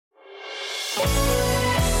The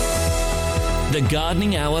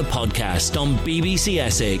Gardening Hour podcast on BBC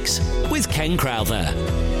Essex with Ken Crowther.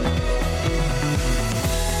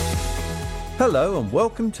 Hello and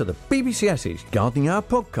welcome to the BBC Essex Gardening Hour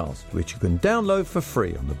podcast, which you can download for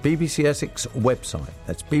free on the BBC Essex website.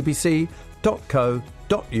 That's bbc.co.uk/BBC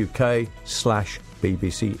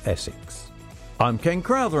Essex. I'm Ken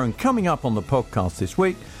Crowther, and coming up on the podcast this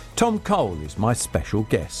week, Tom Cole is my special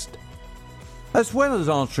guest. As well as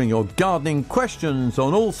answering your gardening questions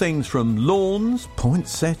on all things from lawns,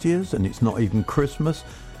 poinsettias, and it's not even Christmas,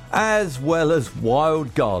 as well as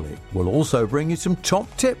wild garlic, we'll also bring you some top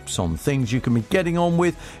tips on things you can be getting on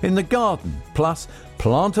with in the garden, plus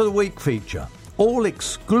Plant of the Week feature, all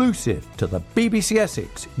exclusive to the BBC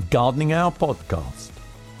Essex Gardening Hour podcast.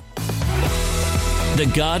 The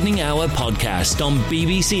Gardening Hour podcast on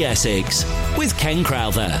BBC Essex with Ken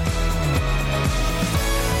Crowther.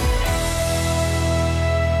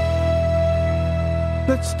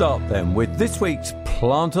 Let's start then with this week's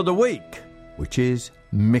Plant of the Week, which is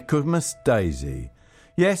Michaelmas Daisy.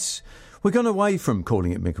 Yes, we're gone away from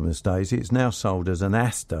calling it Michaelmas Daisy. It's now sold as an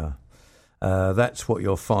aster. That's what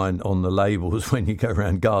you'll find on the labels when you go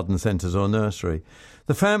around garden centres or nursery.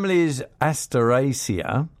 The family is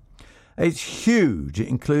Asteraceae. It's huge. It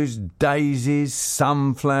includes daisies,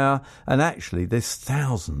 sunflower, and actually there's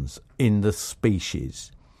thousands in the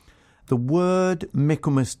species. The word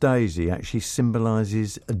Michaelmas Daisy actually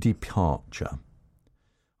symbolises a departure.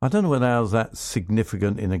 I don't know whether that's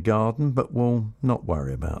significant in a garden, but we'll not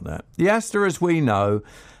worry about that. The aster, as we know,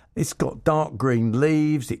 it's got dark green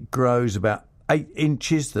leaves. It grows about 8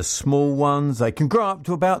 inches, the small ones. They can grow up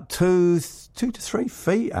to about 2 to 3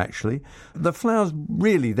 feet, actually. The flowers,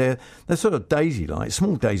 really, they're sort of daisy-like,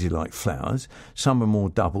 small daisy-like flowers. Some are more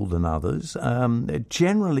double than others. They're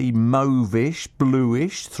generally mauvish,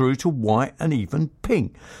 bluish, through to white and even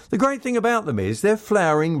pink. The great thing about them is they're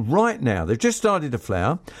flowering right now. They've just started to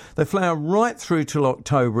flower. They flower right through till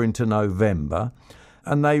October into November,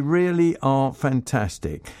 and they really are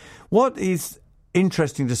fantastic. What is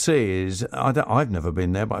interesting to see is, I've never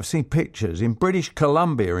been there, but I've seen pictures. In British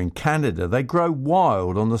Columbia, in Canada, they grow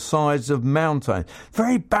wild on the sides of mountains.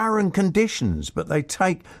 Very barren conditions, but they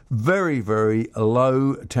take very, very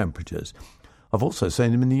low temperatures. I've also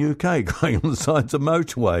seen them in the UK growing on the sides of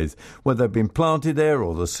motorways. Whether they've been planted there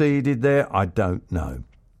or they're seeded there, I don't know.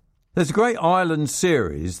 There's a great island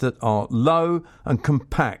series that are low and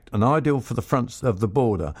compact and ideal for the fronts of the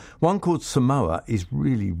border. One called Samoa is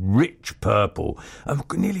really rich purple,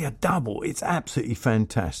 nearly a double. It's absolutely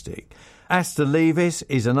fantastic. Aster levis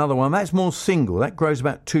is another one. That's more single. That grows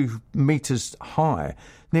about 2 metres high,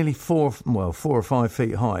 nearly 4 or 5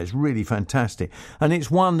 feet high. It's really fantastic. And it's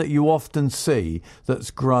one that you often see that's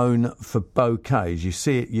grown for bouquets. You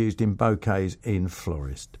see it used in bouquets in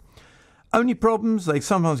florists. Only problems, they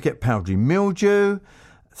sometimes get powdery mildew,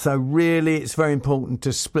 so really it's very important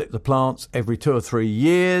to split the plants every 2 or 3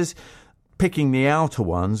 years, picking the outer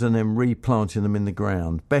ones and then replanting them in the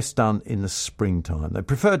ground. Best done in the springtime. They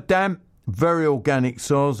prefer damp, very organic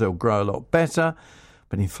soils, they'll grow a lot better,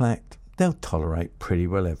 but in fact they'll tolerate pretty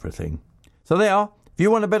well everything. So there are. If you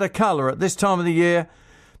want a better colour at this time of the year,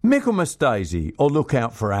 Michaelmas Daisy, or look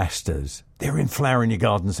out for asters. They're in flower in your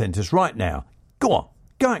garden centres right now. Go on,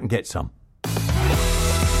 go out and get some.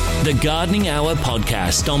 The Gardening Hour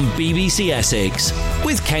podcast on BBC Essex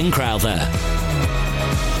with Ken Crowther.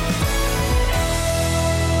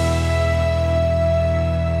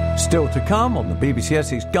 Still to come on the BBC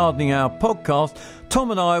Essex Gardening Hour podcast,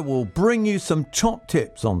 Tom and I will bring you some top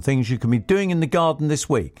tips on things you can be doing in the garden this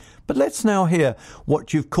week. But let's now hear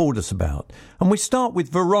what you've called us about. And we start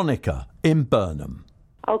with Veronica in Burnham.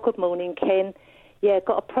 Oh, good morning, Ken. Yeah,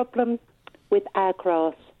 got a problem with our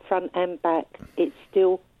grass, front and back. It's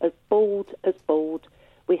still as bald as bald.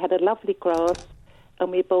 We had a lovely grass and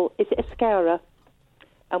we bought, is it a scourer?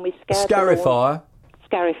 And we scoured Scarifier.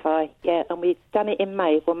 Scarify, yeah, and we'd done it in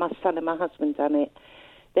May. Well, my son and my husband done it.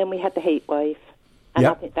 Then we had the heat wave, and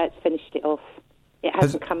I think that's finished it off. It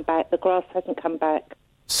hasn't come back. The grass hasn't come back.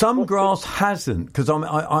 Some grass hasn't, because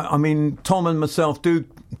I mean, Tom and myself do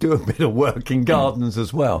a bit of work in gardens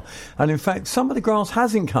as well. And in fact, some of the grass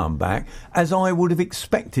hasn't come back as I would have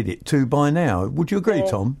expected it to by now. Would you agree,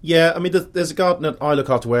 Tom? Yeah, I mean, there's a garden that I look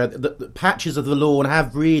after where the patches of the lawn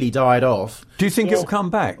have really died off. Do you think it'll come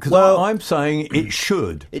back? Because I'm saying it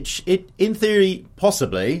should. It in theory,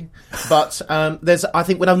 possibly, but I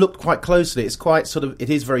think when I've looked quite closely, it's quite it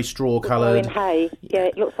is very straw coloured. Hay. Yeah,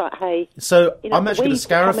 it looks like hay. So I'm actually going to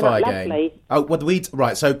scarify again. Lovely. Oh, well, the weeds,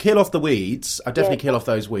 right, so kill off the weeds. I definitely kill off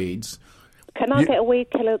those weeds. Can I get a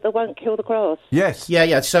weed killer that won't kill the grass? Yes.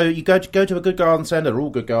 Yeah. So you go to a good garden centre, they're all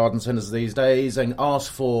good garden centres these days, and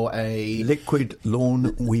ask for a liquid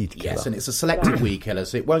lawn weed killer. Yes, and it's a selective weed killer,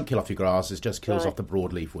 so it won't kill off your grass, it just kills off the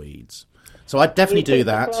broadleaf weeds. So I'd definitely do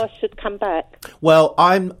that. The grass should come back. Well,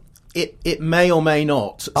 It may or may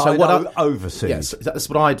not. So I overseas. Yes, that's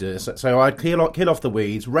what I do. So I'd kill off the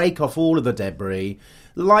weeds, rake off all of the debris,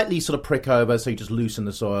 lightly sort of prick over so you just loosen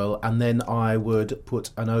the soil, and then I would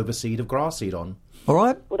put an overseed of grass seed on. All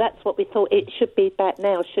right. Well, that's what we thought. It should be back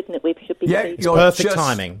now, shouldn't it? We should be. Yeah, seeding. you're perfect just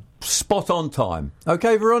timing. Spot on time.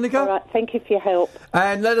 Okay, Veronica? All right, thank you for your help.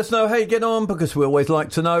 And let us know how you get on, because we always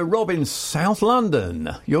like to know. Rob in South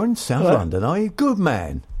London. You're in South London, are you? Good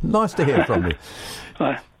man. Nice to hear from you.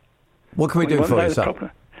 Hi. What can we do for you,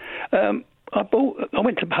 sir? I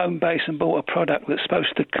went to Home Base and bought a product that's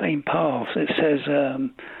supposed to clean paths. It says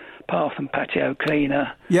path and patio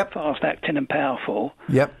cleaner, Yep. fast acting and powerful.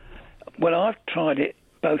 Yep. Well, I've tried it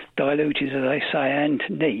both diluted, as they say, and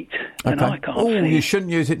neat, and I can't see. You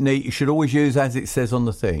shouldn't use it neat. You should always use as it says on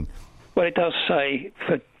the thing. Well, it does say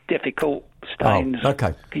for difficult stains. Oh,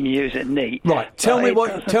 okay. Can you use it neat? Right. Tell me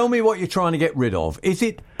doesn't- what you're trying to get rid of. Is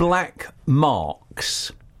it black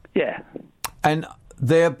marks? Yeah. And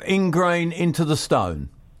they're ingrained into the stone?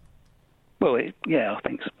 Well, I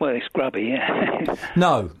think so. Well, it's grubby, yeah.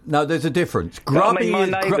 No, there's a difference. But, I Grubby mean, my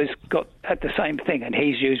is neighbour's had the same thing, and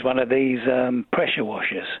he's used one of these pressure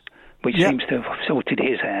washers, which seems to have sorted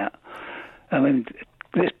his out. I mean,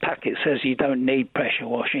 this packet says you don't need pressure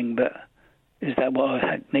washing, but is that what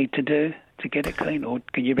I need to do to get it clean, or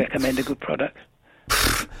can you recommend a good product?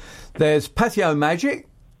 There's Patio Magic,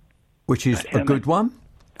 which is a good one.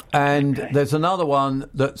 And there's another one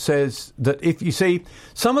that says that if you see,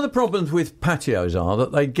 some of the problems with patios are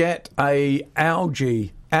that they get algae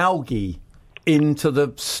into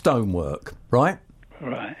the stonework, right?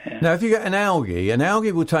 Right. Yeah. Now, if you get an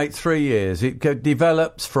algae will take 3 years. It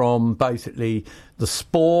develops from basically the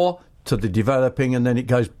spore to the developing, and then it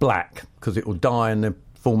goes black because it will die and then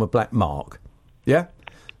form a black mark. Yeah.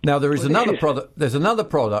 Now there is another product. There's another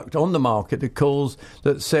product on the market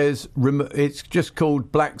that says it's just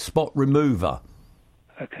called Black Spot Remover.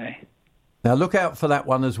 Okay. Now look out for that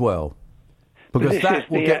one as well, because that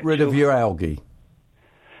will get rid of your algae.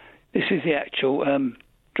 This is the actual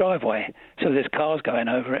driveway, so there's cars going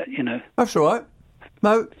over it. You know. That's all right.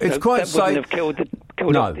 No, it's quite safe. That wouldn't have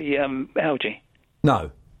killed off the algae.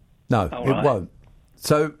 No, it won't.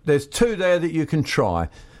 So there's two there that you can try.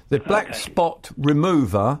 The Black Spot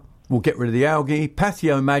Remover will get rid of the algae.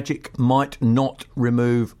 Patio Magic might not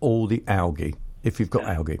remove all the algae if you've got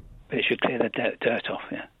algae. But it should clear the dirt off,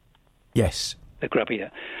 yeah? Yes. The grubby.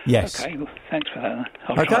 Yes. Okay, well, thanks for that.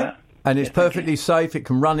 I'll try that. And it's perfectly safe. It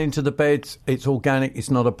can run into the beds. It's organic.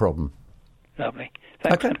 It's not a problem. Lovely.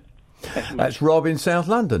 Thanks. Okay. That's Rob in South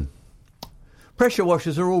London. Pressure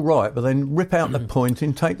washers are all right, but then rip out the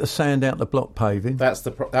pointing, take the sand out the block paving. That's the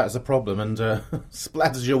problem, and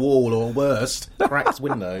splatters your wall, or worse, cracks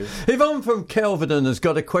windows. Yvonne from Kelvedon has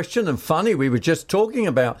got a question, and funny, we were just talking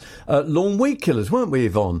about lawn weed killers, weren't we,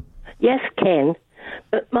 Yvonne? Yes, Ken.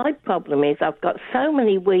 But my problem is I've got so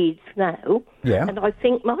many weeds now, and I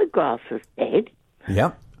think my grass is dead.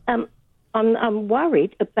 Yeah. I'm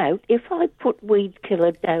worried about if I put weed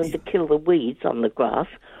killer down to kill the weeds on the grass,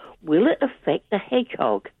 will it affect the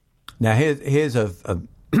hedgehog? Now, here's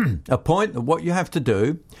a point that what you have to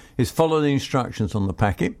do is follow the instructions on the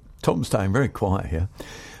packet. Tom's staying very quiet here.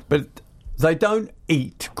 But they don't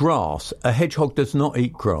eat grass. A hedgehog does not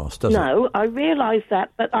eat grass, does it? No, I realise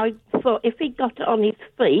that, but I thought if he got it on his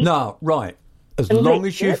feet... No, right. As long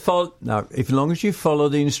as you follow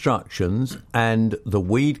the instructions and the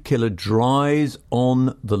weed killer dries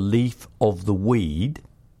on the leaf of the weed,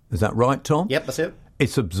 is that right, Tom? Yep, that's it.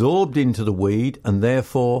 It's absorbed into the weed, and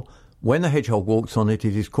therefore, when the hedgehog walks on it,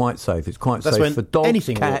 it is quite safe. It's quite safe for dogs,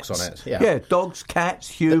 anything cats. walks on it. Yeah, dogs, cats,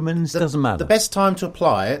 humans, doesn't matter. The best time to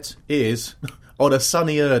apply it is on a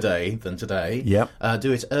sunnier day than today. Yep.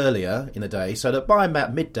 Do it earlier in the day, so that by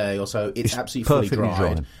about midday or so, it's absolutely fully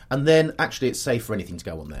dried. dry. And then, actually, it's safe for anything to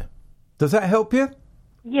go on there. Does that help you?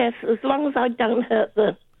 Yes, as long as I don't hurt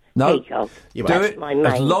the hedgehog. Do it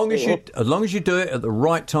as long as you do it at the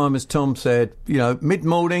right time, as Tom said. You know, mid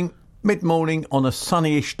morning on a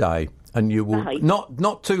sunnyish day, and you will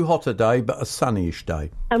not too hot a day, but a sunnyish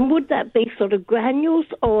day. And would that be sort of granules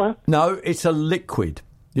or? No, it's a liquid.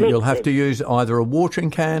 You'll have to use either a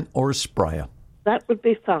watering can or a sprayer. That would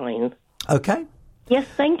be fine. Okay. Yes,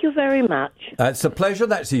 thank you very much. It's a pleasure.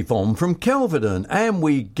 That's Yvonne from Kelvedon, and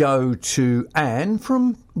we go to Anne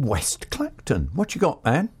from West Clacton. What you got,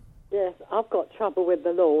 Anne? Yes, I've got trouble with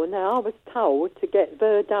the lawn. Now, I was told to get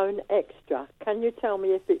Verdone Extra. Can you tell me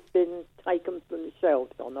if it's been taken from the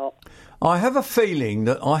shelves or not? I have a feeling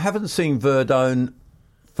that I haven't seen Verdone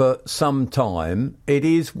for some time. It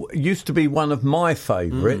used to be one of my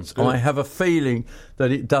favourites. I have a feeling that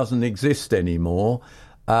it doesn't exist anymore.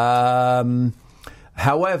 However,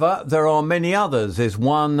 there are many others. There's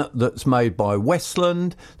one that's made by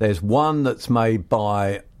Westland. There's one that's made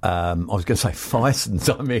by, I was going to say Fisons,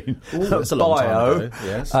 I mean, that's a long time ago,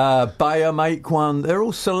 yes. Bayer make one. They're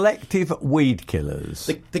all selective weed killers.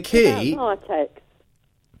 The key...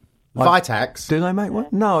 Vitax. Do they make one?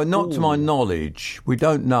 No, not to my knowledge. We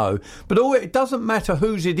don't know. But it doesn't matter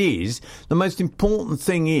whose it is. The most important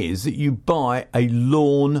thing is that you buy a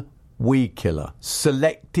lawn weed killer.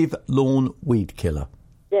 Selective lawn weed killer.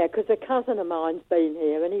 Yeah, because a cousin of mine's been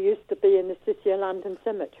here, and he used to be in the City of London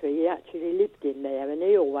Cemetery. He actually lived in there, and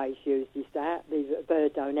he always used these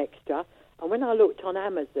Verdone Extra. And when I looked on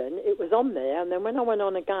Amazon, it was on there, and then when I went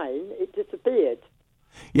on again, it disappeared.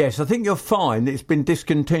 Yes, I think you'll find it's been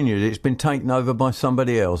discontinued. It's been taken over by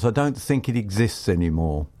somebody else. I don't think it exists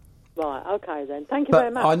anymore. Right, OK then. Thank you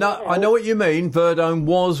very much. I know what you mean. Verdone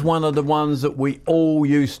was one of the ones that we all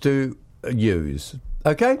used to use.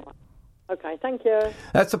 OK? OK, thank you.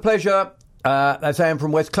 That's a pleasure. That's Anne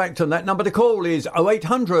from West Clacton. That number to call is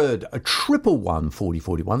 0800 111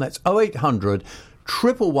 4041. That's 0800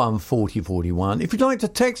 111 4041. If you'd like to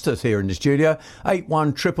text us here in the studio,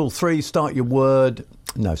 81333, start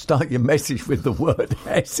your message with the word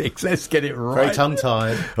Essex. Let's get it right. Very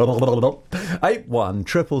tongue-tied.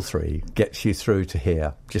 81333 gets you through to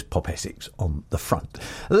here. Just pop Essex on the front.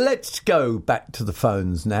 Let's go back to the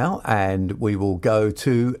phones now, and we will go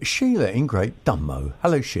to Sheila in Great Dunmow.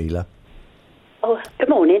 Hello, Sheila. Oh, good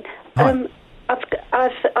morning. Hi.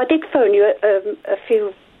 I did phone you a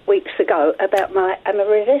few weeks ago about my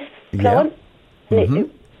amaryllis plant. Yeah. And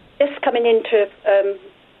it's coming into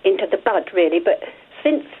the bud, really, but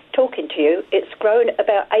since talking to you, it's grown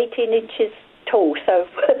about 18 inches tall. So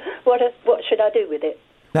what should I do with it?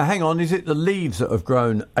 Now, hang on. Is it the leaves that have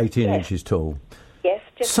grown 18 inches tall? Yes.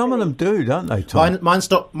 Some of them do, don't they, Tom? Mine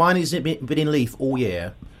has been in leaf all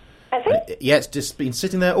year. Has it? Yeah, it's just been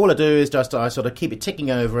sitting there. All I do is I sort of keep it ticking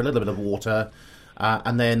over, a little bit of water.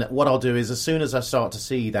 And then what I'll do is, as soon as I start to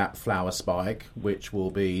see that flower spike, which will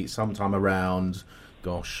be sometime around,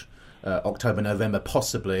 October, November,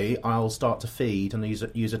 possibly, I'll start to feed and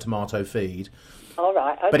use a tomato feed. All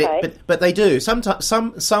right, okay. But they do. Sometimes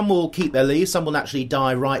some will keep their leaves. Some will actually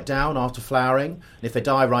die right down after flowering. And if they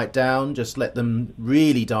die right down, just let them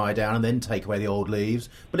really die down and then take away the old leaves.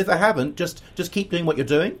 But if they haven't, just keep doing what you're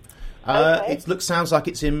doing. Okay. It sounds like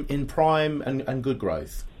it's in prime and good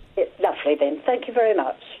growth. Lovely then. Thank you very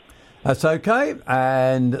much. That's okay.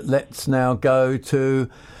 And let's now go to...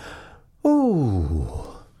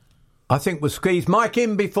 I think we'll squeeze Mike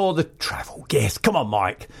in before the travel guest. Come on,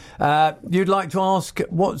 Mike. You'd like to ask,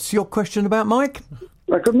 what's your question about, Mike?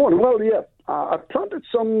 Good morning. Well, yeah, I've planted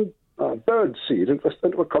some bird seed into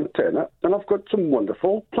a container, and I've got some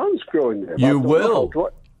wonderful plants growing there. You will. I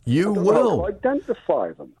don't know how to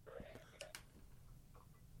identify them.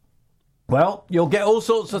 Well, you'll get all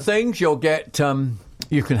sorts of things. You'll get,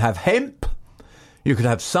 you can have hemp. You could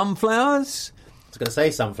have sunflowers. I was going to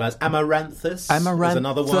say sunflowers. Amaranthus is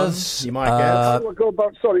another one you might get. How do I go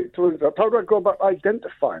about, how do I go about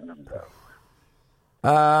identifying them,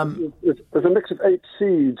 though? There's a mix of 8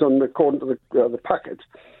 seeds according to the packet,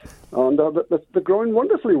 and they're growing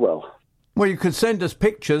wonderfully well. Well, you can send us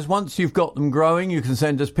pictures. Once you've got them growing, you can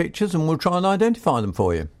send us pictures and we'll try and identify them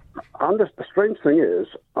for you. And the strange thing is,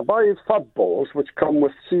 I buy fab balls which come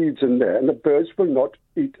with seeds in there, and the birds will not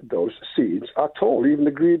eat those seeds at all. Even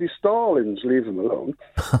the greedy starlings leave them alone.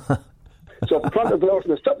 So I've planted those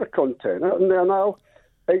in a separate container, and they're now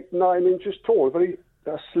 8-9 inches tall, very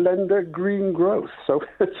slender green growth. So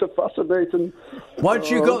it's a fascinating... Once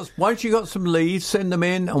you got some leaves, send them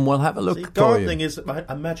in, and we'll have a look for you. Gardening is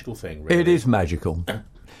a magical thing, really. It is magical.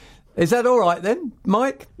 Is that all right then,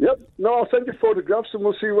 Mike? Yep. No, I'll send you photographs and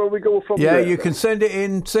we'll see where we go from there. Yeah, you can send it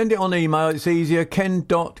in. Send it on email. It's easier.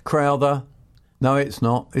 Ken.Crowther. No, it's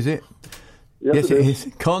not. Is it? Yes, it is.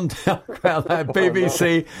 Ken.Crowther at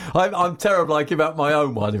BBC. I'm terrible. I give out my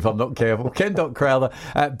own one if I'm not careful. Ken.Crowther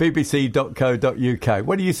at bbc.co.uk.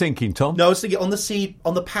 What are you thinking, Tom? No, I was thinking on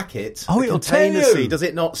the packet. Oh, it'll tell you. Seed, does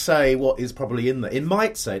it not say what is probably in there? It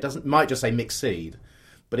might say. It might just say mixed seed.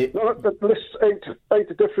 But it lists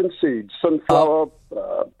 8 different seeds: sunflower,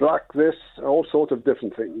 black, all sorts of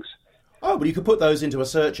different things. Oh, but you could put those into a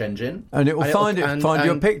search engine, and it will find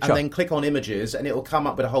your picture, and then click on images, and it will come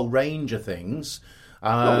up with a whole range of things.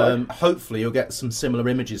 Hopefully you'll get some similar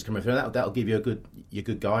images coming through. That'll give you your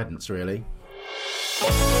good guidance, really.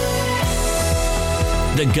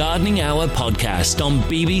 The Gardening Hour podcast on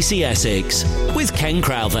BBC Essex with Ken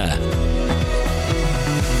Crowther.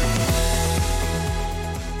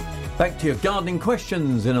 Back to your gardening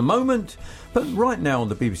questions in a moment. But right now on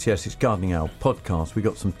the BBC Essex Gardening Hour podcast, we've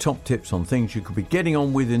got some top tips on things you could be getting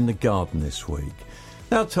on with in the garden this week.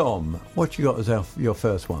 Now, Tom, what you got as your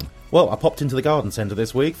first one? Well, I popped into the garden centre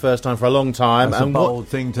this week, first time for a long time. That's a bold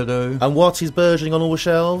thing to do. And what is burgeoning on all the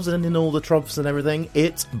shelves and in all the troughs and everything?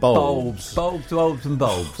 It's bulbs. Bulbs and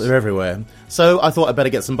bulbs. They're everywhere. So I thought I'd better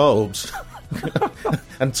get some bulbs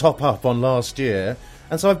and top up on last year.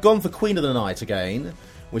 And so I've gone for Queen of the Night again,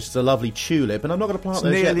 which is a lovely tulip. And I'm not going to plant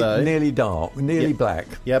those yet, though. Nearly dark, nearly black.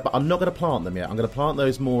 Yeah, but I'm not going to plant them yet. I'm going to plant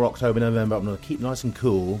those more October, November. I'm going to keep nice and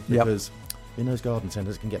cool because... in those garden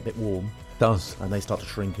centres, it can get a bit warm. Does. And they start to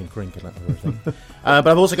shrink and crinkle and everything. But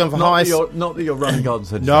I've also gone for hyacinths. Not that you're running garden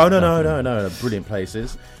centres. No. Brilliant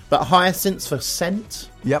places. But hyacinths for scent.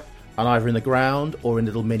 Yep. And either in the ground or in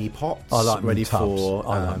little mini pots. I like ready tubs.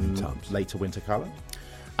 for later winter colour.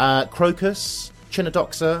 Crocus,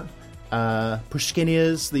 Chinodoxa,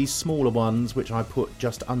 Pushkinias, these smaller ones, which I put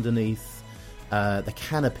just underneath the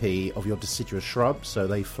canopy of your deciduous shrubs. So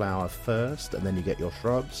they flower first and then you get your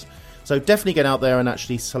shrubs. So definitely get out there and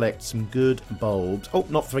actually select some good bulbs. Oh,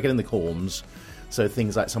 not forgetting the corms. So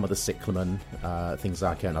things like some of the cyclamen, things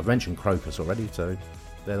like, and I've mentioned crocus already, so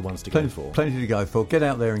they're the ones to go for. Plenty to go for. Get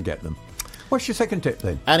out there and get them. What's your second tip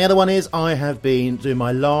then? And the other one is I have been doing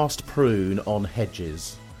my last prune on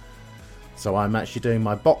hedges. So I'm actually doing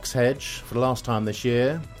my box hedge for the last time this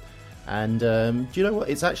year. And do you know what?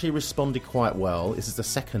 It's actually responded quite well. This is the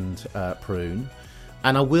second prune.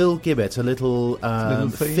 And I will give it a little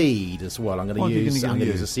feed as well. I'm going to use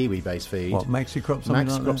a seaweed-based feed. What, Maxicrop?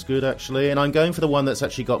 Maxicrop's good, actually. And I'm going for the one that's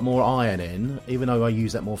actually got more iron in, even though I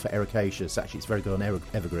use that more for ericaceous. Actually, it's very good on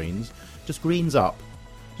evergreens. Just greens up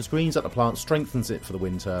the plant, strengthens it for the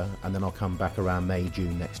winter, and then I'll come back around May,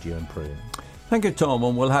 June next year and prune. Thank you, Tom.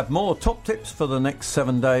 And we'll have more top tips for the next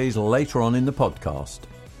 7 days later on in the podcast.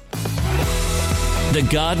 The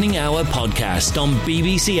Gardening Hour podcast on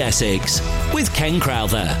BBC Essex with Ken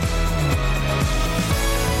Crowther.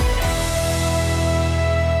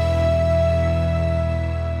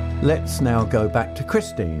 Let's now go back to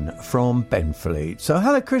Christine from Benfleet. So,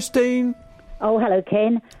 hello, Christine. Oh, hello,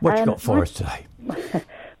 Ken. What you got for us today?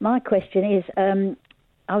 My question is,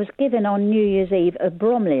 I was given on New Year's Eve a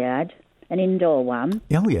bromeliad, an indoor one.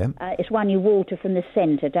 Oh, yeah. It's one you water from the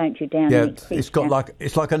centre, don't you, down yeah, in it's got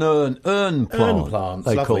it's like an urn plant. Urn plants,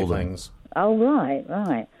 they lovely call them. Things. Oh,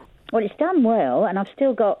 right. Well, it's done well, and I've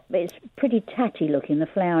still got, it's pretty tatty looking, the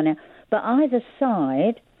flower now. But either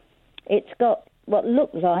side, it's got what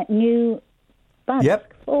looks like new buds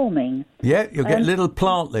forming. Yeah, you'll get little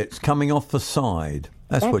plantlets coming off the side.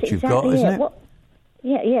 That's what you've got, isn't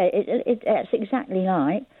it? That's exactly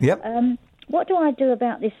right. Yep. What do I do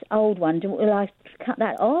about this old one? Will I cut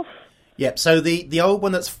that off? Yep, so the old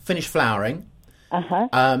one that's finished flowering,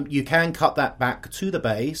 you can cut that back to the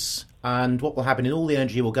base, and what will happen is all the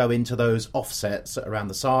energy will go into those offsets around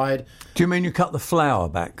the side. Do you mean you cut the flower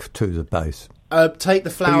back to the base? Take the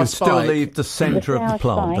flower spike. But you still leave the centre of the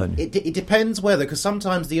plant, don't you? It depends whether, because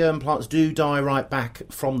sometimes the urn plants do die right back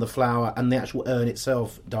from the flower and the actual urn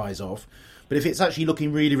itself dies off. But if it's actually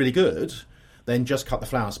looking really, really good, then just cut the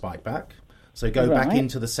flower spike back. So go back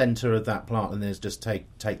into the centre of that plant and then just take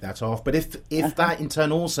that off. But if that in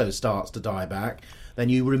turn also starts to die back, then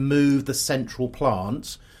you remove the central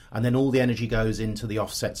plant and then all the energy goes into the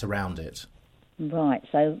offsets around it. Right,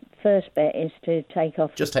 so first bet is to take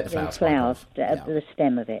off just take the flowers the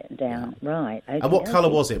stem of it down. Yeah. Right. Okay, and what colour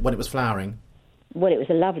was it when it was flowering? Well, it was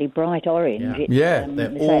a lovely bright orange. They're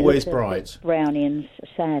always bright. Browny and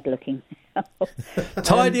sad looking.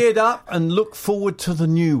 Tidy it up and look forward to the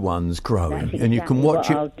new ones growing, exactly and you can watch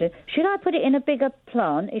it. I'll do. Should I put it in a bigger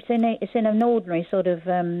plant? It's in an ordinary sort of.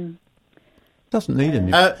 Doesn't need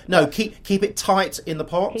any. No, keep it tight in the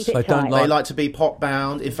pots. They like to be pot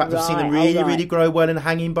bound. In fact, I've seen them really grow well in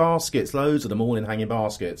hanging baskets. Loads of them all in hanging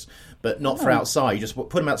baskets, but not for outside. You just put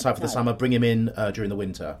them outside for the summer, bring them in during the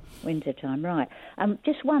winter. Winter time, right?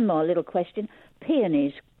 Just one more little question.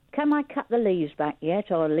 Peonies. Can I cut the leaves back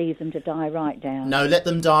yet, or leave them to die right down? No, let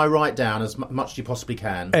them die right down as much as you possibly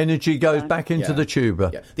can. Energy goes back into the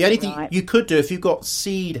tuber. Yeah. The only thing you could do, if you've got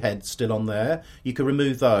seed heads still on there, you could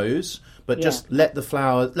remove those, but just let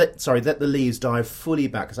the leaves die fully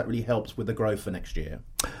back, because that really helps with the growth for next year.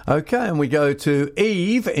 Okay, and we go to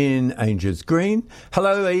Eve in Angels Green.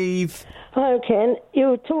 Hello, Eve. Hello, Ken. You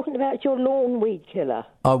were talking about your lawn weed killer.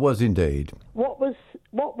 I was indeed. What was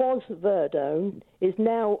Verdone is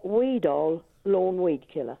now Weedol lawn weed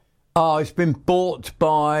killer. Oh, it's been bought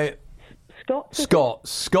by Scots.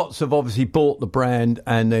 Scots have obviously bought the brand,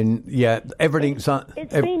 and then everything's.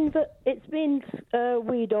 It's been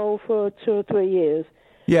Weedol for 2 or 3 years.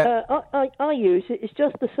 Yeah. I use it. It's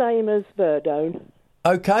just the same as Verdone.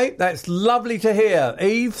 Okay, that's lovely to hear.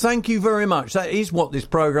 Eve, thank you very much. That is what this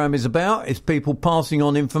programme is about. It's people passing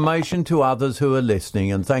on information to others who are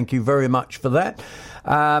listening, and thank you very much for that.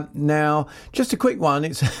 Now, just a quick one.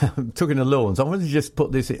 It's talking to lawns. I want to just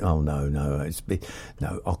put this in. Oh, no.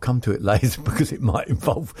 I'll come to it later because it might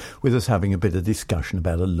involve with us having a bit of discussion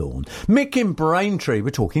about a lawn. Mick in Braintree. We're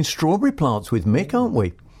talking strawberry plants with Mick, aren't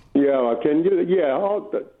we? Yeah, I can. Yeah,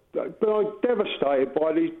 but I'm devastated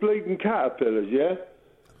by these bleeding caterpillars, yeah?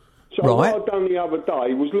 So right. what I've done the other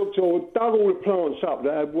day was dug all the plants up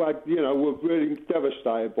that were really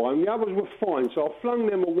devastated by them. The others were fine, so I flung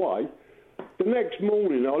them away. The next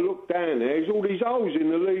morning I looked down there's all these holes in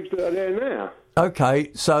the leaves that are there now.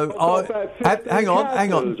 Okay, so hang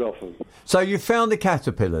on. So you found the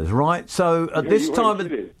caterpillars, right? So at this time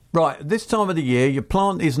of the year, your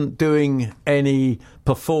plant isn't doing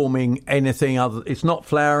performing anything other. It's not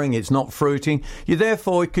flowering, it's not fruiting. You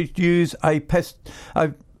therefore could use a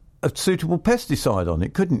suitable pesticide on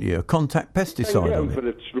it, couldn't you? A contact pesticide on it. For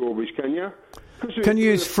the strawberries, can you? Can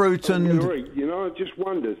you use fruit and? I just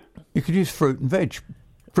wondered. You could use fruit and veg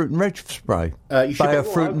spray. You should Bayer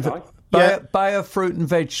fruit and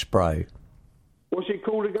veg spray. What's it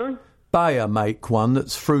called again? Bayer make one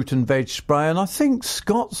that's fruit and veg spray, and I think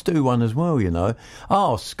Scots do one as well, you know.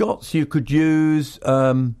 Oh, Scots, you could use,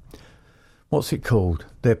 what's it called?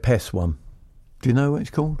 Their pest one. Do you know what it's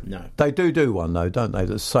called? No. They do one, though, don't they,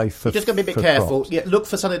 that's safe for You're just going to be a bit careful. Crops. Yeah, look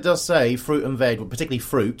for something that does say fruit and veg, particularly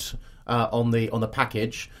fruit, on the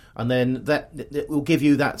package, and then that will give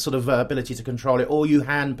you that sort of ability to control it, or you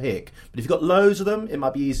hand pick. But if you've got loads of them, it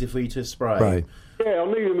might be easier for you to spray. Right. Yeah,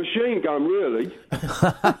 I need a machine gun, really.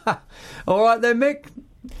 All right then, Mick.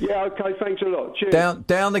 Yeah, OK, thanks a lot. Cheers.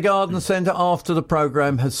 Down the garden centre after the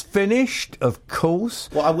programme has finished, of course.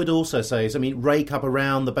 What I would also say is, rake up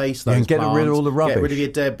around the base of those and get plants, rid of all the rubbish. Get rid of your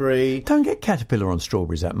debris. Don't get caterpillar on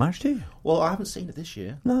strawberries that much, do you? Well, I haven't seen it this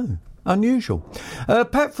year. No. Unusual.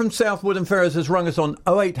 Pat from Southwood and Ferrers has rung us on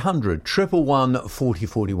 0800 111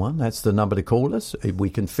 4041. That's the number to call us. If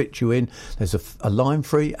we can fit you in. There's a line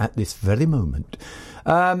free at this very moment.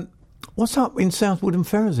 What's up in Southwood and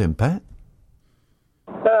Ferrers then, Pat?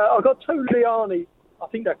 I've got 2 liani, I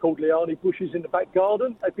think they're called liani bushes in the back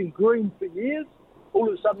garden. They've been green for years. All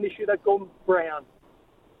of a sudden this year they've gone brown.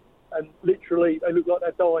 And literally they look like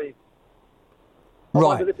they're dying. I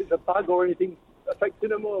wonder if it's a bug or anything affecting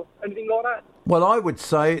them or anything like that. Well, I would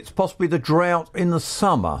say it's possibly the drought in the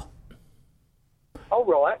summer. Oh,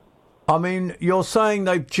 right. I mean, you're saying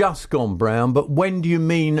they've just gone brown, but when do you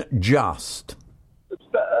mean just? It's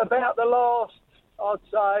about the last, I'd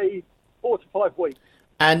say, 4 to 5 weeks.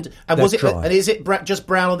 And was it? And is it just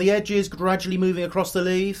brown on the edges, gradually moving across the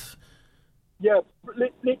leaf? Yeah,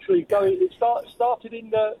 literally going. It started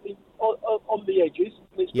on the edges.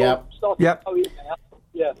 And it's started going out.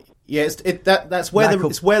 Yeah. Yeah, that's where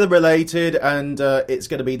it's weather related, and it's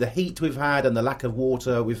going to be the heat we've had and the lack of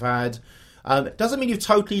water we've had. It doesn't mean you've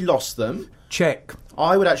totally lost them. Check.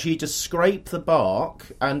 I would actually just scrape the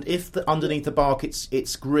bark, and if underneath the bark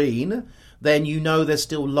it's green, then you know there's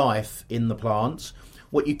still life in the plant.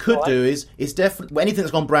 What you could do is definitely anything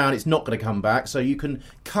that's gone brown, it's not going to come back. So you can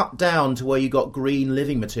cut down to where you got green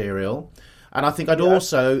living material. And I think I'd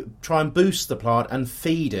also try and boost the plant and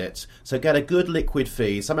feed it. So get a good liquid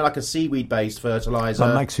feed, something like a seaweed-based fertiliser.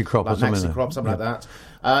 Like Maxicrop or something. Something like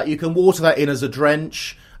that. You can water that in as a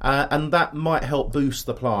drench, and that might help boost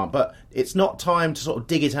the plant. But it's not time to sort of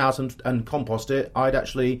dig it out and compost it. I'd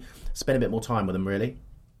actually spend a bit more time with them, really.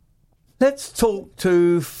 Let's talk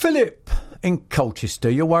to Philip in Colchester.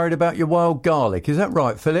 You're worried about your wild garlic. Is that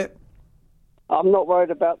right, Philip? I'm not worried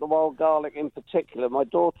about the wild garlic in particular. My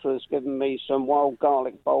daughter has given me some wild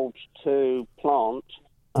garlic bulbs to plant.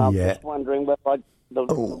 I'm just wondering whether the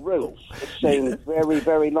roots seem very,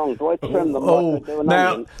 very long. Do I trim them like I do an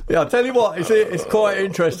onion? I'll tell you what, it's quite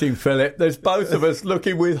interesting, Philip. There's both of us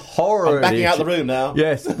looking with horror. I'm backing out the room now.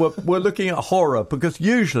 Yes, we're looking at horror because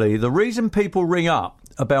usually the reason people ring up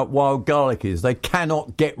about wild garlic is they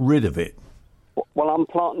cannot get rid of it. Well, I'm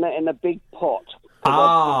planting it in a big pot.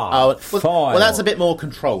 Fine. Well, that's a bit more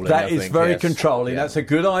controlling. That is very controlling. Yeah. That's a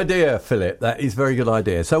good idea, Philip. That is a very good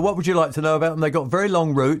idea. So what would you like to know about them? They've got very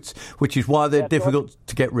long roots, which is why they're difficult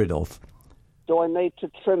to get rid of. Do I need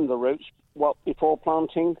to trim the roots before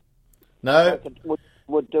planting? No.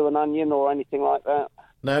 Would do an onion or anything like that.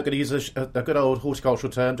 No, going to use a good old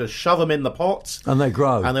horticultural term. Just shove them in the pot, and they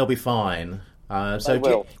grow, and they'll be fine.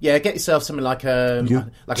 Get yourself something like a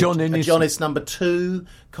Johnny's number 2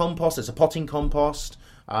 compost. It's a potting compost.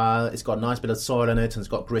 It's got a nice bit of soil in it, and it's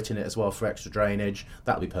got grit in it as well for extra drainage.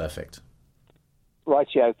 That'll be perfect.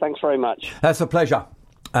 Rightio. Thanks very much. That's a pleasure.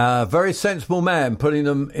 Very sensible man, putting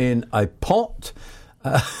them in a pot.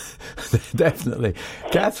 Definitely.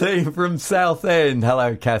 Kathleen from Southend.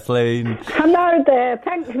 Hello, Kathleen. Hello there.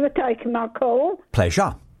 Thanks for taking my call.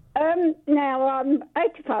 Pleasure. Now, I'm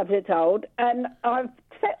 85 years old and I've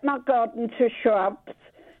set my garden to shrubs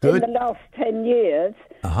in the last 10 years.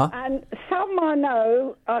 And some I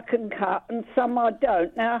know I can cut and some I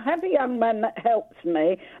don't. Now, I have a young man that helps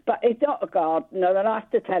me, but he's not a gardener and I have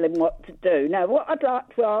to tell him what to do. Now, what I'd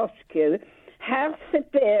like to ask you, how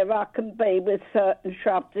severe I can be with certain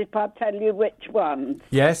shrubs if I tell you which ones.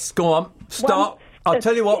 Yes, go on. Start. I'll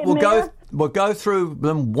tell you what, we'll go through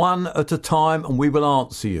them one at a time and we will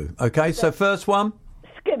answer you. Okay, so first one?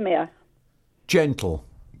 Skimia. Gentle,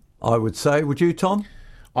 I would say. Would you, Tom?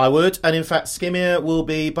 I would, and in fact, Skimia will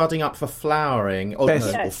be budding up for flowering or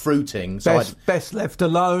fruiting. So best left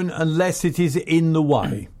alone unless it is in the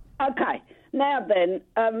way. Okay, now then,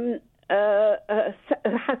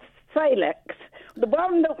 Salix. The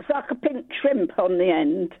one looks like a pink shrimp on the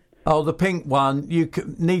end. Oh, the pink one. You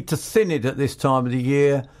need to thin it at this time of the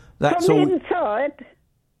year. That's from the inside?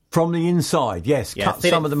 From the inside, yes. Yeah, cut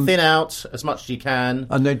some of them. Thin out as much as you can.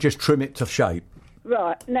 And then just trim it to shape.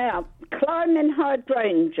 Right, now, climbing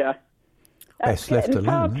hydrangea. Best left alone.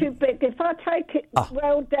 Far too big. If I take it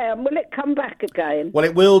well down, will it come back again? Well,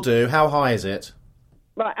 it will do. How high is it?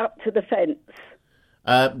 Right, up to the fence.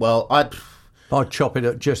 Well, I'd chop it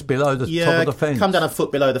at just below the top of the fence. Come down a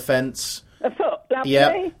foot below the fence. A foot, lovely.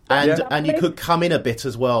 Yeah, and you could come in a bit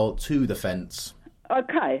as well to the fence.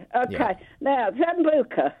 Okay. Yeah. Now,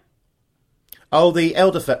 Zambuca. Oh, the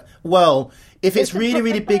elderflower. Well, if it's really,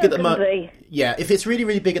 really big at the moment, if it's really,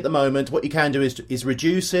 really big at the moment, what you can do is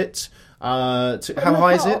reduce it. How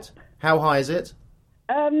high is it? How high is it?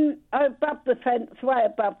 Above the fence, way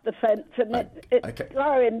above the fence, and it's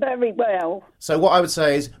growing very well. So what I would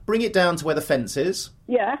say is bring it down to where the fence is.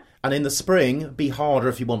 Yeah. And in the spring, be harder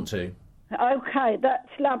if you want to. Okay, that's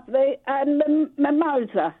lovely. And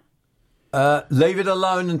mimosa? Leave it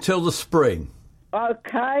alone until the spring.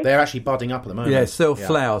 Okay. They're actually budding up at the moment. Yes, they'll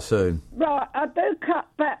flower soon. Right, I do cut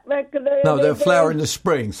back regularly. No, they'll flower in the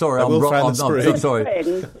spring. Sorry, I'm wrong. I'm so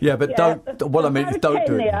sorry. Yeah, but don't. What I mean is don't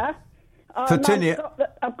do it. Photinia.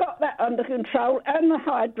 I've got that under control, and the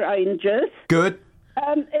hydrangeas. Good.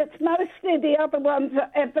 It's mostly the other ones are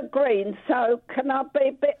evergreen, so can I be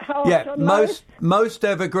a bit harsh on those? Most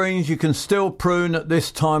evergreens you can still prune at this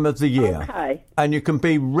time of the year. Okay. And you can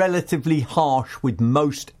be relatively harsh with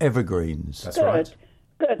most evergreens. That's right.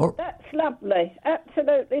 Good. That's lovely.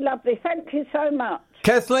 Absolutely lovely. Thank you so much.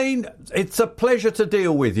 Kathleen, it's a pleasure to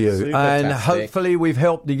deal with you. Super-tastic. And hopefully we've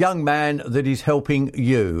helped the young man that is helping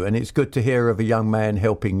you. And it's good to hear of a young man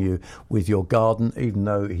helping you with your garden, even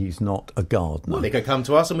though he's not a gardener. Well, he could come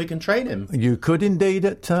to us and we can train him. You could indeed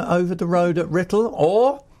at over the road at Writtle,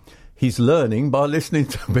 or he's learning by listening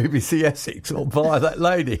to BBC Essex or via that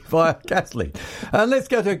lady, via Kathleen. And let's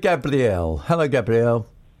go to Gabrielle. Hello, Gabrielle.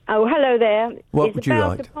 Oh, hello there. What would you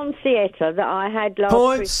like? It's about the poinsettia that I had last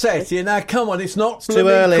Poinsettia? Now, come on, it's not too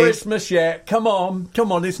early. Christmas yet. Come on,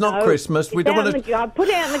 it's not Christmas. We don't want to. I put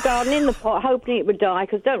it out in the garden in the pot, hoping it would die,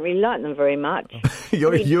 because I don't really like them very much.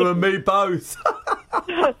 you and me both.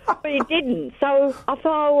 But it didn't. So I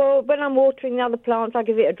thought, well, when I'm watering the other plants, I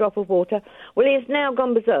give it a drop of water. Well, it's now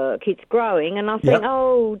gone berserk. It's growing, and I think,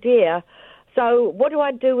 oh dear. So what do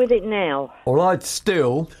I do with it now? Well, I'd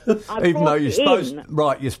still, even though you're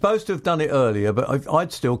supposed to have done it earlier, but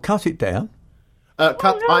I'd still cut it down.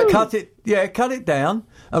 Cut it down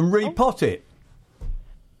and repot it.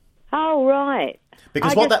 Oh, right.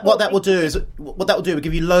 Because what that will do will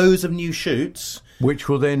give you loads of new shoots, which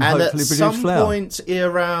will then hopefully produce flower. And at some point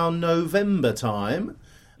around November time,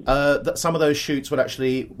 that some of those shoots will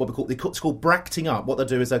actually it's called bracting up. What they'll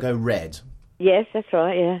do is they'll go red. Yes, that's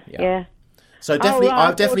right. Yeah. So definitely,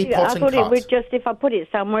 I definitely pot and cut. I thought it would just, if I put it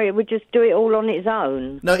somewhere, it would just do it all on its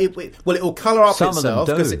own. No, it will colour up itself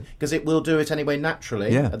because it will do it anyway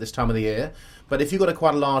naturally at this time of the year. But if you've got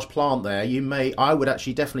quite a large plant there, I would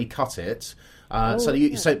actually definitely cut it so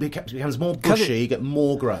it becomes more bushy, you get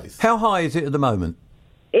more growth. How high is it at the moment?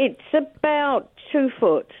 It's about 2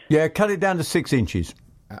 foot. Yeah, cut it down to 6 inches.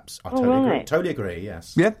 I totally agree.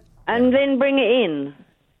 Yes. Yeah. And then bring it in.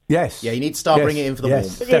 Yes. Yeah, you need to start bringing it in for the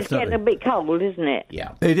warmth. But it's getting a bit cold, isn't it?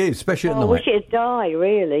 Yeah. It is, especially at I night. wish it'd die,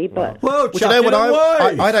 really, but... Well, Which, you know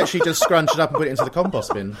what, I'd actually just scrunch it up and put it into the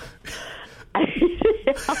compost bin.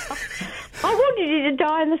 I wanted it to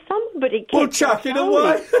die in the summer, but it kept... Well, chuck it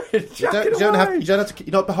away. You don't have to.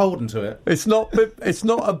 You're not beholden to it. It's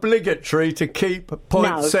not obligatory to keep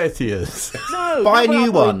poinsettias. No, Buy a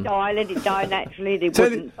new one. Let it die naturally. They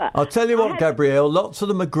wouldn't. But I'll tell you what, Gabrielle, lots of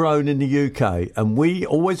them are grown in the UK, and we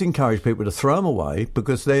always encourage people to throw them away,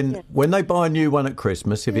 because then when they buy a new one at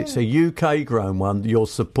Christmas, if it's a UK grown one, you're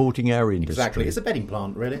supporting our industry. Exactly. It's a bedding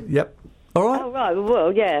plant, really. Yep. All right. Oh, right,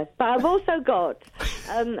 well, yeah. But I've also got,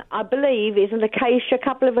 I believe, is a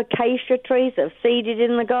couple of acacia trees that have seeded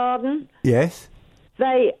in the garden. Yes.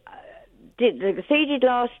 They seeded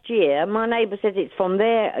last year. My neighbour said it's from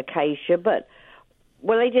their acacia, but,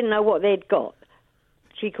 well, they didn't know what they'd got.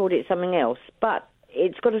 She called it something else. But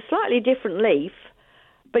it's got a slightly different leaf,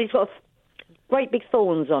 but it's got great big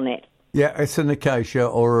thorns on it. Yeah, it's an acacia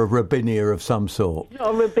or a robinia of some sort.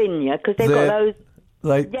 Not a robinia, because they've got those...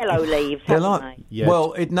 yellow leaves, haven't they? Yeah.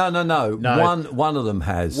 Well, no. One of them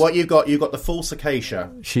has. What you've got the false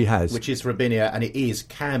acacia. She has, which is robinia, and it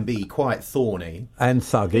can be quite thorny and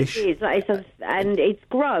thuggish. It is, and it's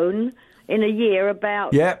grown in a year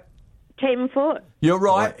about 10 foot. You're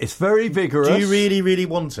right. It's very vigorous. Do you really, really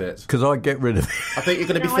want it? Because I'd get rid of it. I think you're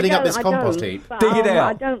going to be filling up this compost heap. Dig it out.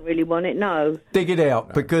 I don't really want it, no. Dig it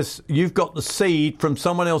out, because you've got the seed from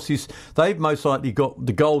someone else's. They've most likely got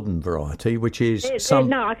the golden variety, which is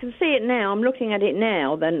No, I can see it now. I'm looking at it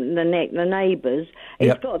now, the neighbours.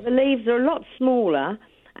 It's got, the leaves are a lot smaller,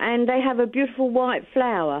 and they have a beautiful white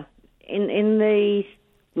flower in the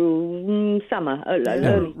summer.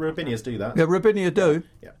 Robinias do that. Yeah, robinia do.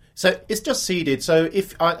 Yeah. So it's just seeded. So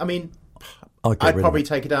if I'd probably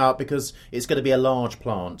take it out, because it's going to be a large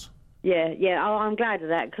plant. Yeah. I'm glad of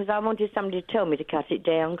that, because I wanted somebody to tell me to cut it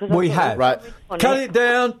down. Cause we have. Right. Cut it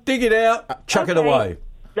down, dig it out, chuck it away.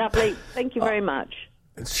 Lovely. Thank you very much.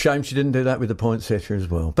 It's a shame she didn't do that with the poinsettia as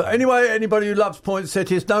well. But anyway, anybody who loves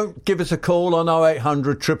poinsettias, don't give us a call on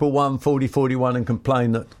 0800 111 4041 and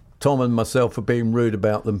complain that Tom and myself are being rude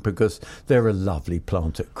about them, because they're a lovely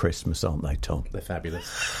plant at Christmas, aren't they, Tom? They're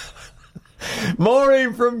fabulous.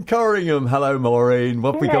 Maureen from Corringham. Hello, Maureen.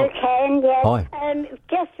 What have we got? Ken, yes. Hi.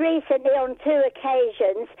 Just recently, on 2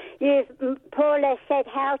 occasions, you've more or less said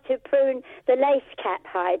how to prune the lace cap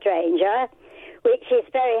hydrangea, which is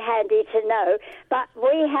very handy to know. But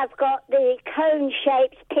we have got the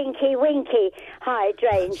cone-shaped Pinky Winky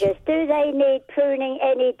hydrangeas. Do they need pruning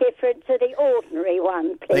any different to the ordinary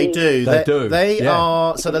one, please? They do. They do. They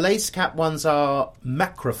are. So the lace cap ones are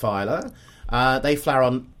macrophylla. They flower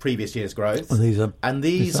on previous year's growth. Well, these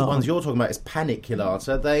ones you're talking about is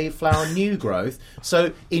paniculata. They flower on new growth.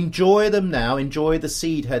 So enjoy them now. Enjoy the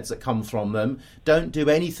seed heads that come from them. Don't do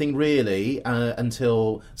anything really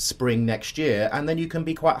until spring next year. And then you can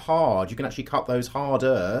be quite hard. You can actually cut those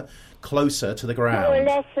harder, closer to the ground. More or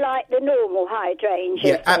less like the normal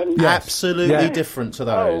hydrangeas. Absolutely different to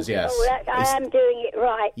those, yes. I am doing it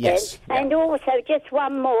right then. And also, just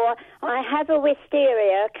one more. I have a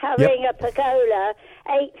wisteria covering a pergola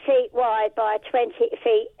 8 feet wide by 20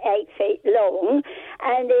 feet, 8 feet long,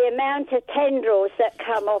 and the amount of tendrils that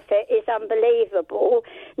come off it is unbelievable.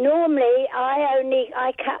 Normally,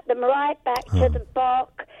 I cut them right back to the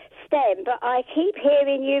bark stem, but I keep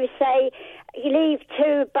hearing you say leave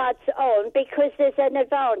 2 buds on because there's an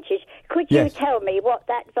advantage. Could you tell me what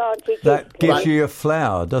that advantage is? That gives you a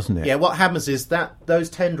flower, doesn't it? Yeah, what happens is that those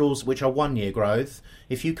tendrils, which are 1 year growth,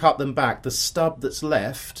 if you cut them back, the stub that's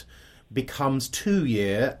left becomes 2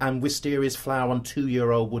 year, and wisterias flower on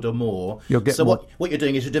 2-year-old wood or more. So what you're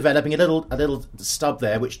doing is you're developing a little stub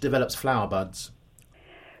there which develops flower buds.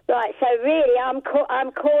 Right, so really I'm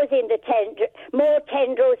causing more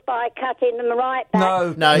tendrils by cutting them right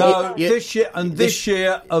back. No. This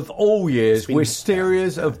year of all years,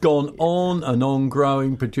 wisterias have gone on and on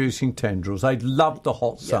growing, producing tendrils. They love the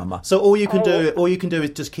hot summer. So all you can do is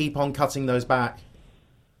just keep on cutting those back.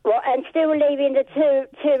 Well, and still leaving the two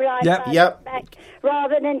live buds back,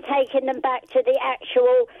 rather than taking them back to the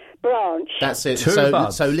actual branch. That's it.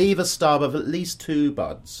 So leave a stub of at least 2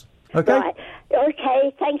 buds. Okay. Right.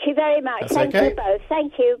 Okay. Thank you very much. That's Thank you both.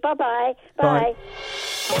 Thank you. Bye-bye. Bye.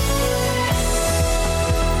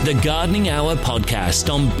 The Gardening Hour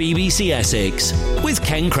podcast on BBC Essex with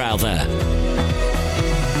Ken Crowther.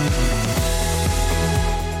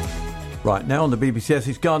 Right, now on the BBC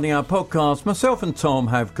Essex Gardening Hour podcast, myself and Tom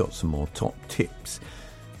have got some more top tips.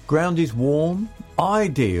 Ground is warm.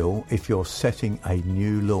 Ideal if you're setting a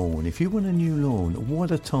new lawn. If you want a new lawn,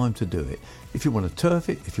 what a time to do it. If you want to turf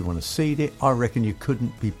it, if you want to seed it, I reckon you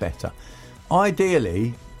couldn't be better.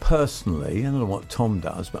 Ideally, personally, I don't know what Tom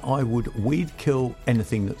does, but I would weed kill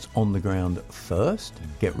anything that's on the ground first,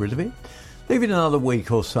 get rid of it, leave it another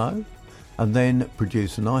week or so, and then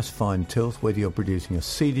produce a nice fine tilth. Whether you're producing a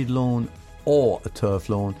seeded lawn or a turf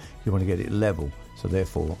lawn, you want to get it level. So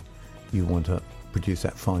therefore, you want to produce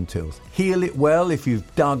that fine tilth. Heel it well if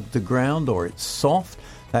you've dug the ground or it's soft.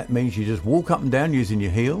 That means you just walk up and down using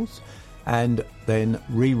your heels and then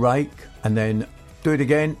re-rake and then do it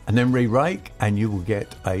again and then re-rake, and you will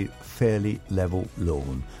get a fairly level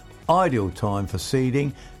lawn. Ideal time for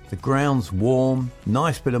seeding. The ground's warm,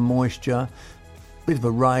 nice bit of moisture, bit of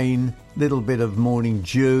a rain, little bit of morning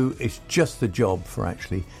dew. It's just the job for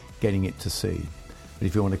actually getting it to seed. But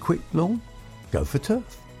if you want a quick lawn, go for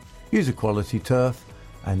turf. Use a quality turf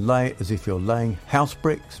and lay it as if you're laying house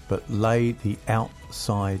bricks, but lay the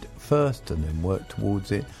outside first and then work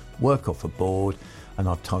towards it, work off a board. And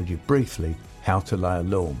I've told you briefly how to lay a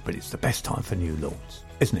lawn, but it's the best time for new lawns,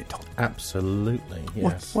 isn't it, Tom? Absolutely,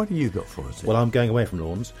 yes. What do you got for us? Well, I'm going away from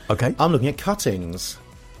lawns. Okay. I'm looking at cuttings.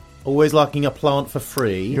 Always liking a plant for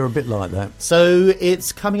free. You're a bit like that. So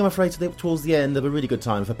it's coming, I'm afraid, towards the end of a really good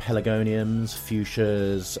time for pelargoniums,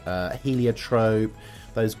 fuchsias, heliotrope,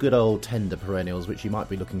 those good old tender perennials which you might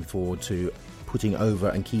be looking forward to putting over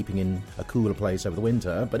and keeping in a cooler place over the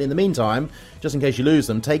winter. But in the meantime, just in case you lose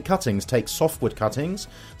them, take cuttings. Take softwood cuttings.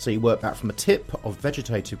 So you work back from a tip of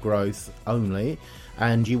vegetative growth only,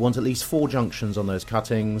 and you want at least 4 junctions on those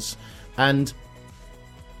cuttings. And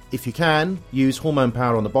if you can, use hormone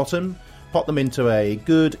power on the bottom. Pot them into a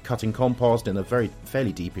good cutting compost in a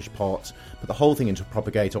fairly deepish pot. Put the whole thing into a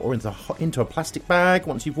propagator or into a plastic bag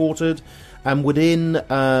once you've watered. And within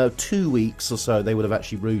 2 weeks or so, they would have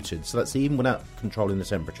actually rooted. So that's even without controlling the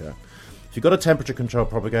temperature. If you've got a temperature-controlled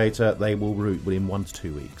propagator, they will root within 1 to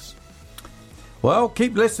 2 weeks. Well,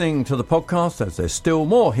 keep listening to the podcast as there's still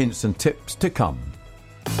more hints and tips to come.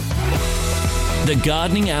 The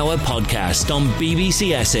Gardening Hour podcast on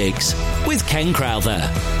BBC Essex with Ken Crowther.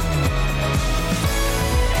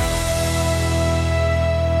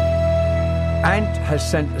 Ant has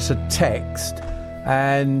sent us a text,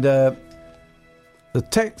 and the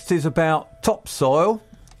text is about topsoil,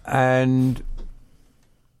 and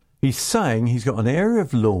he's saying he's got an area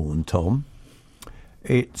of lawn, Tom.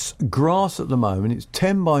 It's grass at the moment, it's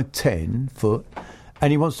 10 by 10 foot,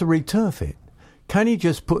 and he wants to re-turf it. Can he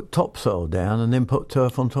just put topsoil down and then put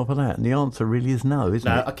turf on top of that? And the answer really is no, isn't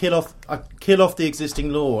it? No, I kill off the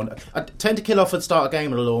existing lawn. I tend to kill off and start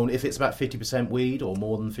again with a lawn if it's about 50% weed or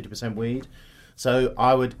more than 50% weed. So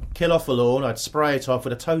I would kill off a lawn, I'd spray it off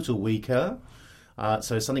with a total weed killer,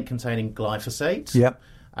 so something containing glyphosate. Yep.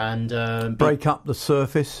 And break up the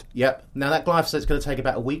surface. Yep. Now that glyphosate's going to take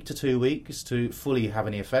about 1 to 2 weeks to fully have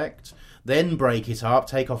any effect. Then break it up,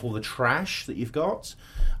 take off all the trash that you've got.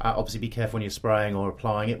 Obviously be careful when you're spraying or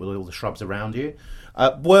applying it with all the shrubs around you.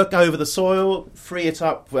 Work over the soil, free it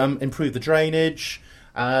up, improve the drainage,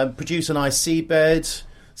 produce a nice seed bed.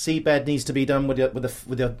 Seed bed needs to be done with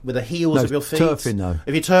the heels of your feet. Turfing, though.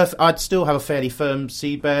 If you turf, I'd still have a fairly firm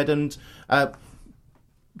seed bed, and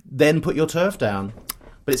then put your turf down.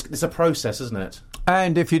 But it's a process, isn't it?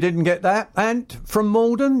 And if you didn't get that, and from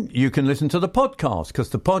Malden, you can listen to the podcast, because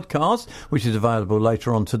the podcast, which is available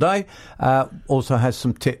later on today, also has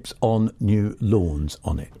some tips on new lawns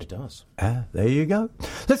on it. It does. There you go.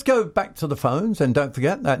 Let's go back to the phones, and don't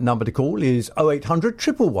forget that number to call is 0800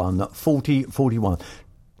 111 40 41.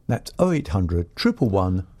 That's 0800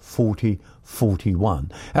 111 40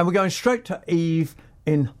 41. And we're going straight to Eve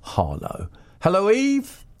in Harlow. Hello,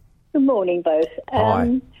 Eve. Good morning, both.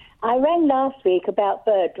 Hi. I rang last week about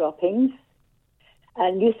bird droppings,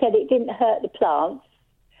 and you said it didn't hurt the plants.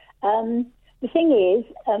 The thing is,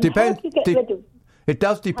 how do you get rid of... It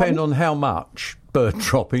does depend on how much bird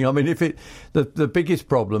dropping. I mean, the biggest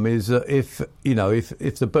problem is if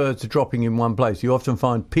the birds are dropping in one place, you often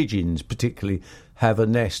find pigeons particularly have a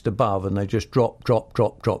nest above, and they just drop.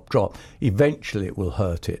 Eventually, it will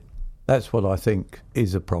hurt it. That's what I think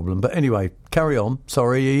is a problem. But anyway, carry on.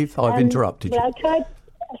 Sorry, Eve, I've interrupted you. I've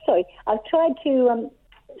tried to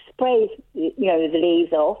spray, the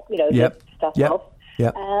leaves off, Yep. stuff Yep. off.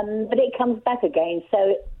 Yep. But it comes back again.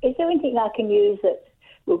 So is there anything I can use that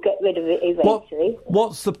will get rid of it eventually?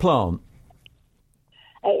 What's the plant?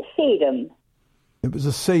 It's sedum. It was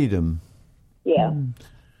a sedum. Yeah.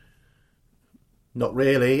 Not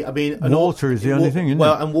really. I mean, water is the only thing, isn't it?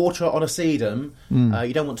 Well, and water on a sedum,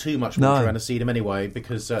 you don't want too much water around a sedum anyway,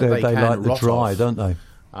 because they can like rot the dry, off. don't they?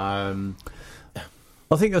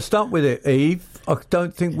 I think you're stuck with it, Eve. I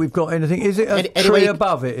don't think we've got anything. Is it a tree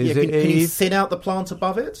above it? Is it, can you Eve? thin out the plant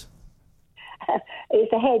above it?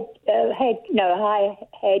 It's a high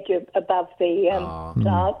hedge above the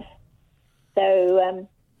plants. So,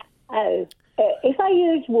 if I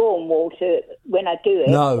use warm water when I do it...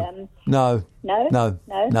 No,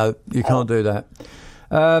 you can't do that.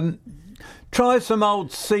 Try some old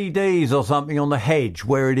CDs or something on the hedge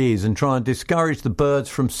where it is and try and discourage the birds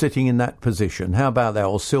from sitting in that position. How about that?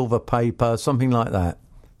 Or silver paper, something like that.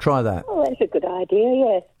 Try that. Oh, that's a good idea,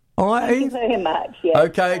 yes. All right, Thank Eve? you very much, yes.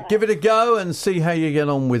 OK, give it a go and see how you get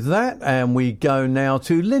on with that. And we go now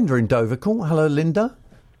to Linda in Dovercourt. Hello, Linda.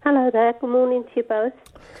 Hello there. Good morning to you both.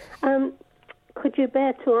 Could you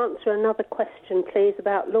bear to answer another question, please,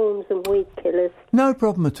 about lawns and weed killers? No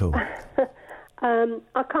problem at all.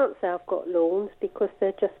 I can't say I've got lawns because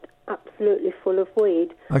they're just absolutely full of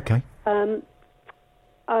weed. OK.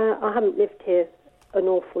 I haven't lived here an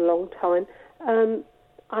awful long time.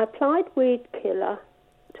 I applied weed killer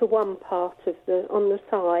to one part of on the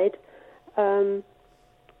side, and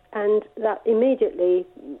that immediately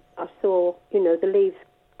I saw, the leaves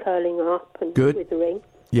curling up and withering.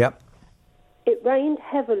 Yep. It rained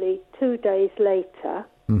heavily 2 days later,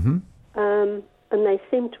 and they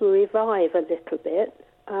seem to revive a little bit.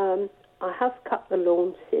 I have cut the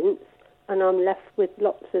lawn since, and I'm left with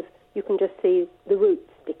lots of, you can just see the roots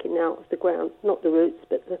sticking out of the ground. Not the roots,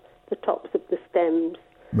 but the tops of the stems.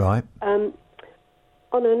 Right. On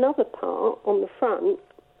another part, on the front,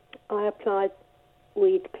 I applied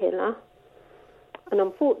weed killer, and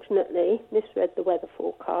unfortunately misread the weather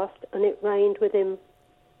forecast, and it rained within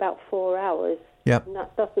about 4 hours. Yep. And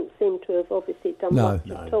that doesn't seem to have obviously done much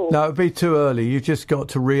at all. No, it'd be too early. You've just got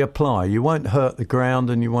to reapply. You won't hurt the ground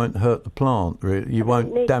and you won't hurt the plant, really. You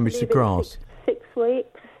won't damage the grass. 6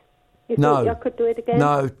 weeks? You think I could do it again?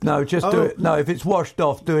 No, just do it. No, if it's washed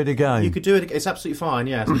off, do it again. You could do it. It's absolutely fine,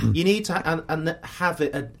 yes. You need to and have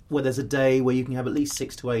it where there's a day where you can have at least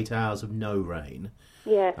 6 to 8 hours of no rain.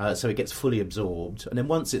 Yeah. So it gets fully absorbed. And then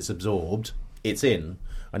once it's absorbed, it's in.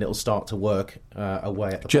 And it'll start to work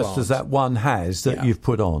away at the just plant. as that one has that you've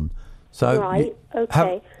put on. So right,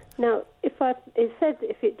 okay. Now, it said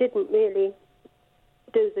if it didn't really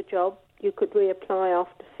do the job, you could reapply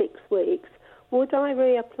after 6 weeks. Would I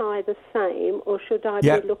reapply the same, or should I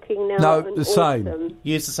be looking now at an the autumn? same.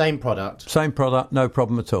 Use the same product. Same product, no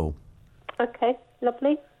problem at all. Okay,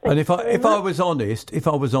 lovely. And if I was honest,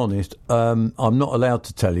 I'm not allowed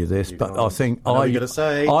to tell you this, but I think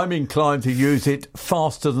I'm inclined to use it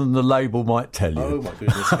faster than the label might tell you. Oh my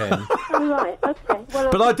goodness, Ken. Right, okay. Well,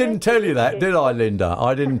 but I didn't tell you that, did I, Linda?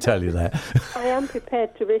 I didn't tell you that. I am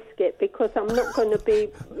prepared to risk it because I'm not going to be,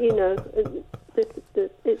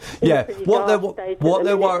 what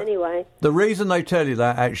they're worried. Anyway. The reason they tell you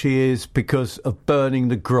that actually is because of burning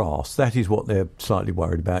the grass. That is what they're slightly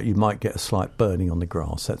worried about. You might get a slight burning on the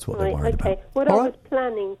grass. That's what they're worried about. What I was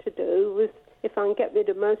planning to do was, if I can get rid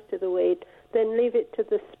of most of the weed, then leave it to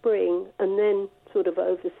the spring and then sort of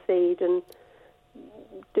overseed and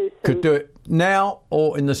do some... Could do it now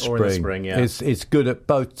or in the spring. Or in the spring, yeah. It's good at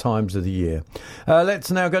both times of the year. Let's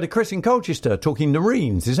now go to Chris in Colchester talking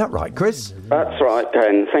Nerines. Is that right, Chris? That's right,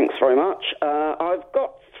 Ken. Thanks very much. I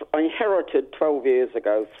inherited 12 years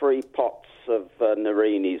ago 3 pots of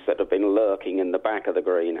Nerines that have been lurking in the back of the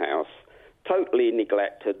greenhouse. Totally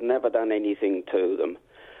neglected, never done anything to them.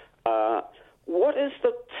 What is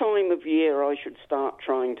the time of year I should start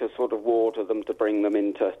trying to sort of water them to bring them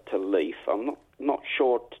into leaf? I'm not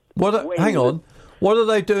sure. Hang on. What are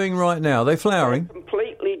they doing right now? Are they flowering? They're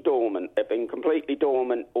completely dormant. They've been completely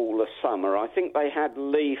dormant all the summer. I think they had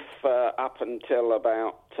leaf up until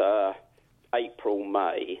about April,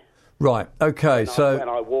 May. Right, okay, When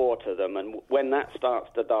I water them, and when that starts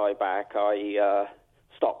to die back, I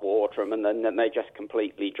stop watering them, and then they just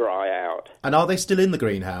completely dry out. And are they still in the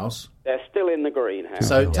greenhouse? They're still in the greenhouse.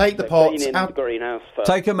 So take the pots out. The greenhouse for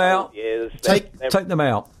take them out. Years. Take them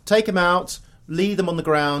out. Take them out. Leave them on the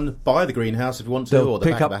ground by the greenhouse if you want to, or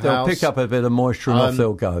the back of the house. They'll pick up a bit of moisture and off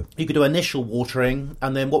they'll go. You could do initial watering,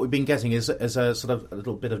 and then what we've been getting is a sort of a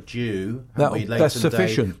little bit of dew. That's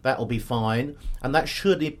sufficient. That'll be fine, and that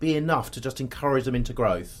should be enough to just encourage them into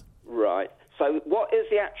growth. Right. So what is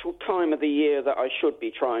the actual time of the year that I should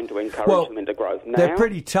be trying to encourage them into growth? Now? They're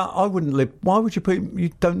pretty tough. I wouldn't live... Why would you put... You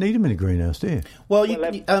don't need them in a greenhouse, do you?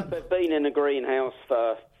 They've been in a greenhouse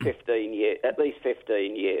for 15 years, at least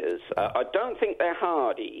 15 years. I don't think they're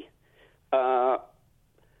hardy.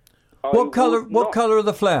 What colour are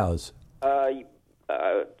the flowers?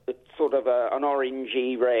 Sort of an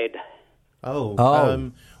orangey red.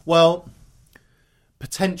 Well...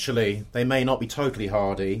 Potentially, they may not be totally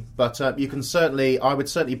hardy, but you can certainly. I would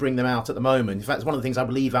certainly bring them out at the moment. In fact, it's one of the things I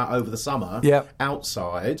would leave out over the summer,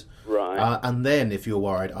 outside. Right. And then, if you're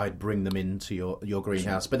worried, I'd bring them into your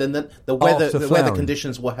greenhouse. But then the weather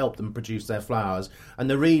conditions will help them produce their flowers. And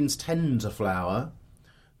nerines tend to flower,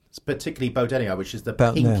 particularly Bodenia, which is the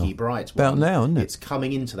pinky bright one. About now, isn't it? It's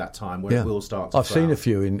coming into that time where it will start to I've flower. seen a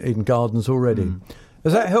few in gardens already.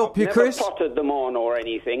 Does that help you, Chris? I've never potted them on or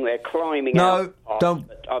anything. They're climbing out. Don't.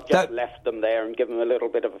 I've just left them there and given them a little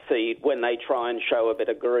bit of a feed when they try and show a bit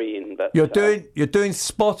of green. But you're doing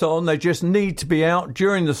spot on. They just need to be out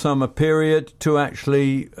during the summer period to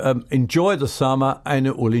actually enjoy the summer, and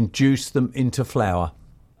it will induce them into flower.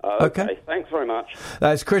 Okay. Thanks very much.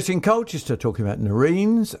 That's Chris in Colchester talking about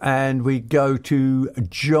nerines, and we go to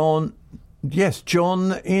John. Yes,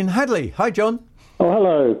 John in Hadley. Hi, John. Oh,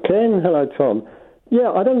 hello, Ken. Hello, Tom.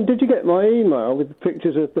 Yeah, did you get my email with the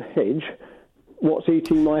pictures of the hedge? What's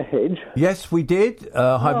eating my hedge? Yes, we did.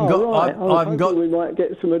 I haven't got. We might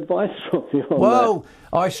get some advice from you on that.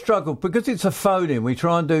 I struggle because it's a phone in. We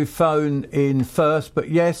try and do phone in first, but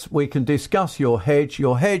yes, we can discuss your hedge.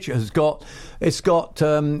 Your hedge it's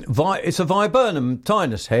a viburnum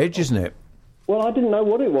tinus hedge, isn't it? Well, I didn't know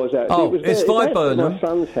what it was, actually. It's viburnum. It's at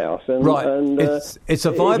my son's house. It's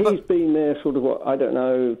a viburnum. He's been there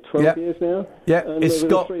 12 years now. Yeah, and there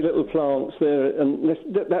were 3 little plants there, and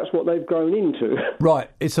that's what they've grown into. Right,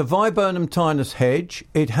 it's a viburnum tinus hedge.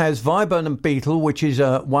 It has viburnum beetle, which is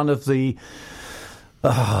one of the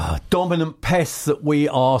dominant pests that we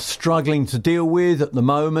are struggling to deal with at the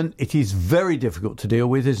moment. It is very difficult to deal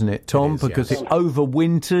with, isn't it, Tom? Because it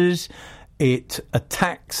overwinters. It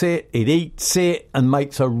attacks it, it eats it, and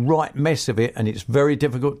makes a right mess of it, and it's very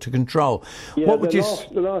difficult to control. Yeah,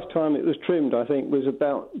 the last time it was trimmed, I think, was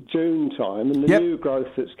about June time, and the new growth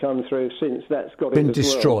that's come through since, that's got been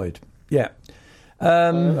destroyed. Yeah.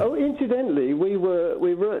 Incidentally, we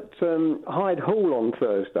were at Hyde Hall on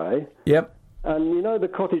Thursday. Yep. And you know the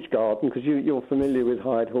cottage garden, because you're familiar with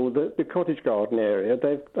Hyde Hall, the cottage garden area,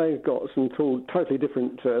 they've got some totally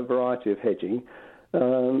different variety of hedging.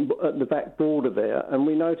 At the back border there, and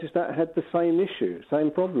we noticed that had the same issue, same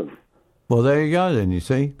problem. Well, there you go then, you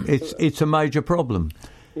see. It's a major problem.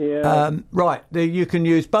 Yeah. Right, you can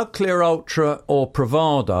use Bug Clear Ultra or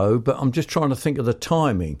Provado, but I'm just trying to think of the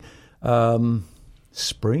timing.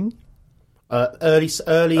 Spring? Early,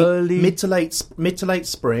 mid to late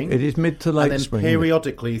spring. It is mid to late spring. And then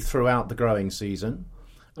periodically throughout the growing season.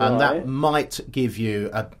 And that might give you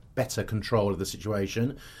a better control of the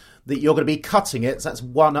situation. That you're going to be cutting it, so that's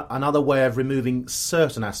another way of removing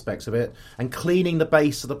certain aspects of it, and cleaning the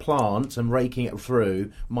base of the plant and raking it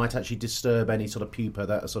through might actually disturb any sort of pupa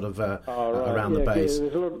that are sort of around the base.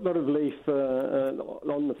 There's a lot of leaf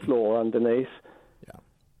on the floor underneath. Yeah.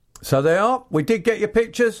 So they are. We did get your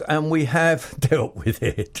pictures, and we have dealt with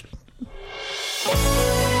it.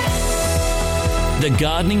 The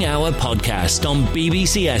Gardening Hour podcast on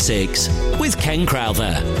BBC Essex with Ken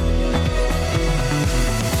Crowther.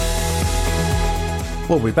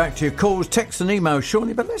 We'll be back to your calls, texts and emails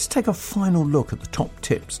shortly, but let's take a final look at the top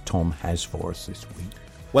tips Tom has for us this week.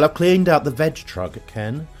 Well, I've cleaned out the veg truck,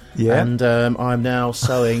 Ken. Yeah. And I'm now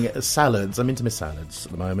sowing salads. I'm into my salads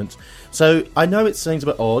at the moment. So I know it seems a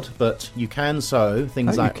bit odd, but you can sow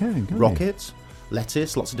things like rocket,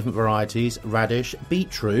 lettuce, lots of different varieties, radish,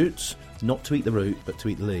 beetroot, not to eat the root, but to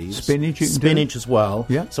eat the leaves. Spinach as well.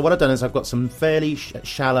 Yeah. So what I've done is I've got some fairly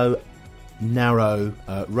shallow, narrow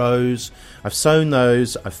rows. I've sown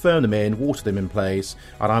those, I've firmed them in, watered them in place,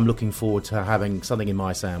 and I'm looking forward to having something in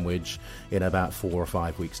my sandwich in about 4 or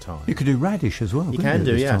 5 weeks' time. You could do radish as well. You can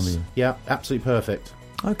do, yes. Yeah, absolutely perfect.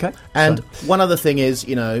 Okay. And one other thing is,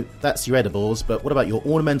 that's your edibles, but what about your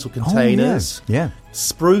ornamental containers? Yeah.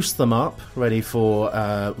 Spruce them up, ready for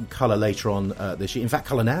colour later on this year. In fact,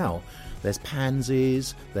 colour now. There's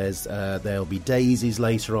pansies. There'll be daisies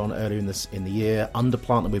later on, earlier in the year.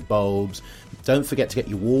 Underplant them with bulbs. Don't forget to get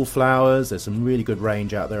your wallflowers. There's some really good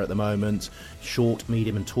range out there at the moment. Short,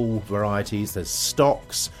 medium, and tall varieties. There's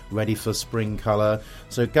stocks ready for spring colour.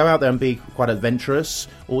 So go out there and be quite adventurous.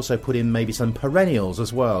 Also put in maybe some perennials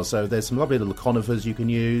as well. So there's some lovely little conifers you can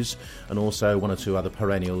use, and also 1 or 2 other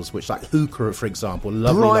perennials, which like heuchera, for example,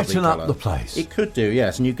 lovely brighten colour. Up the place. It could do,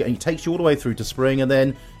 yes, and it takes you all the way through to spring, and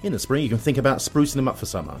then in the spring you can think about sprucing them up for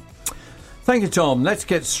summer. Thank you, Tom. Let's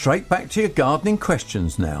get straight back to your gardening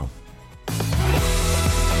questions now.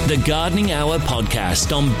 The Gardening Hour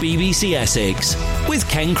podcast on BBC Essex with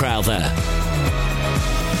Ken Crowther.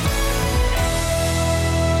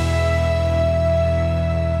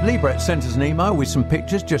 Lee Brett sent us an email with some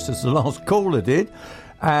pictures, just as the last caller did.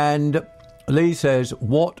 And Lee says,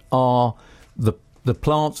 what are the the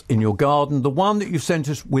plants in your garden. The one that you sent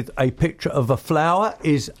us with a picture of a flower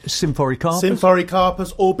is Symphoricarpus.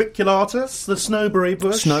 Symphoricarpus orbiculatus, the snowberry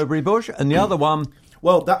bush. Snowberry bush. And the other one...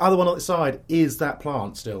 Well, that other one on the side is that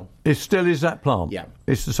plant still. It still is that plant? Yeah.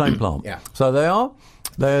 It's the same plant? Yeah. So they are.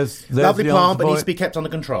 There's lovely the plant, but needs to be kept under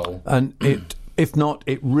control. And if not,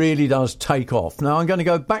 it really does take off. Now, I'm going to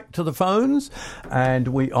go back to the phones, and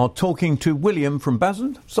we are talking to William from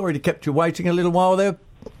Basland. Sorry to kept you waiting a little while there,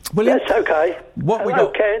 William. That's okay. What Hello, we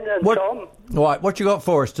got? Ken and Tom. Right, what you got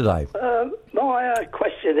for us today? My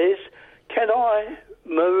question is, can I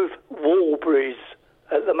move Wallberries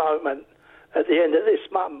at the moment, at the end of this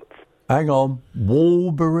month? Hang on,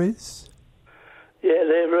 Wallberries? Yeah,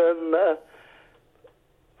 they're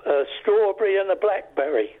a strawberry and a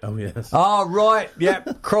blackberry. Oh, yes. Ah, right, yeah,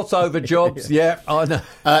 crossover jobs, yeah, I know.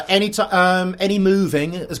 Any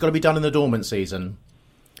moving has got to be done in the dormant season.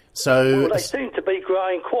 So Well, they seem to be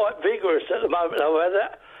growing quite vigorous at the moment.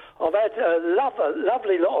 I've had a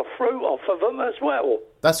lovely lot of fruit off of them as well.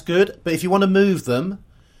 That's good, but if you want to move them...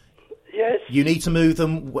 Yes. You need to move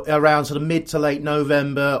them around sort of mid to late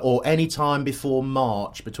November or any time before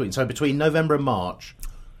March, between November and March.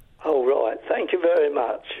 Oh, right. Thank you very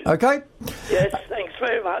much. Okay. Yes, thanks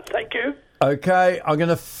very much. Thank you. Okay, I'm going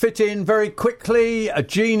to fit in very quickly.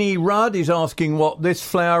 Jeannie Rudd is asking what this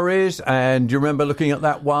flower is, and you remember looking at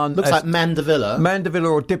that one? Looks like Mandevilla.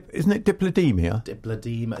 Mandevilla, or isn't it Diplodemia?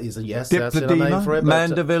 Diplodema is a yes. Diplodema, that's the name for it.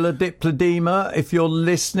 Mandevilla, Diplodema. If you're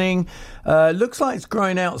listening, looks like it's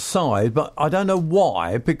growing outside, but I don't know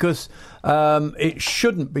why, because it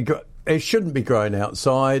shouldn't be. It shouldn't be growing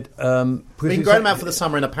outside. You can grow them out for the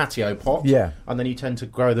summer in a patio pot. Yeah, and then you tend to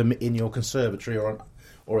grow them in your conservatory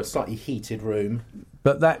or a slightly heated room.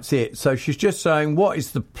 But that's it. So she's just saying, what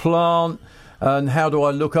is the plant and how do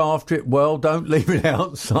I look after it? Well, don't leave it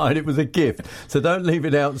outside. It was a gift. So don't leave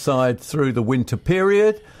it outside through the winter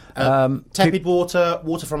period. Tepid water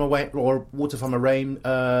from a rain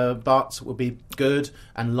butt would be good,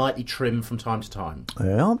 and lightly trimmed from time to time.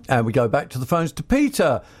 Yeah, and we go back to the phones to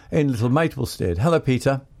Peter in Little Maplestead. Hello,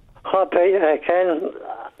 Peter. Hi, Peter. Ken.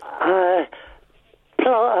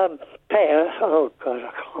 Pear. Oh God,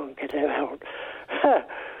 I can't get it out.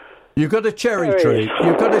 You've got a cherry tree.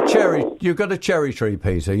 You've got a cherry tree,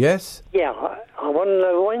 Peter. Yes. Yeah, I want to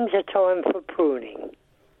know when's the time for pruning.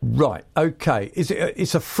 Right. Okay.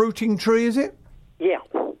 It's a fruiting tree, is it? Yeah.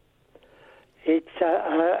 It's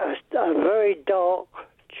a very dark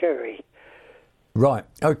cherry. Right.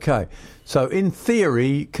 Okay. So in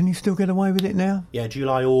theory, can you still get away with it now? Yeah,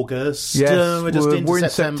 July, August. Yes, we're in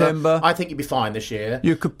September. I think you'd be fine this year.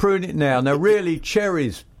 You could prune it now. Now, really,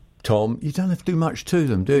 cherries, Tom, you don't have to do much to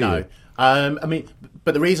them, do you? No.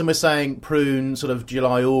 But the reason we're saying prune sort of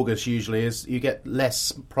July, August usually is you get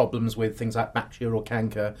less problems with things like bacterial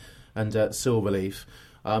canker and silverleaf.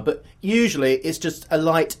 But usually it's just a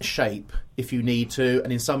light shape if you need to,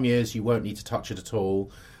 and in some years you won't need to touch it at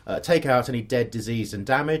all. Take out any dead, diseased and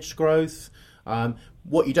damaged growth.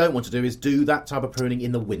 What you don't want to do is do that type of pruning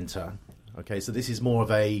in the winter. Okay, so this is more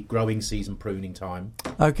of a growing season pruning time.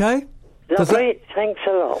 Okay. Lovely, thanks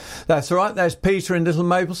a lot. That's all right. There's Peter in Little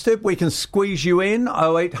Maplestead. We can squeeze you in.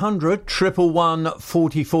 0800 111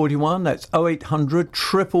 4041. That's 0800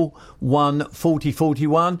 111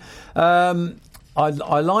 4041.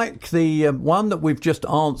 I like the one that we've just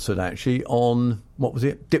answered, actually, on, what was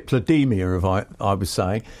it? Diplodemia, I was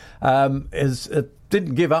saying.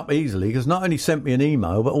 Didn't give up easily, because not only sent me an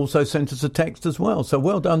email, but also sent us a text as well. So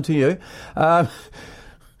well done to you.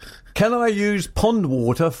 Can I use pond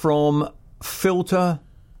water from a filter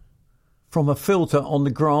on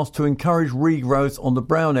the grass to encourage regrowth on the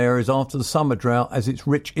brown areas after the summer drought, as it's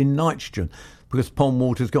rich in nitrogen? Because pond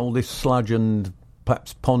water's got all this sludge and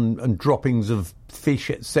perhaps pond and droppings of fish,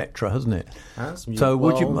 etc., hasn't it? So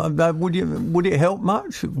would it help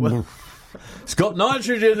much? Well, it's got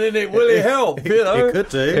nitrogen in it. Will it help? You know, it could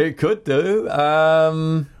do. It could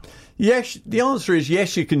do. Yes, the answer is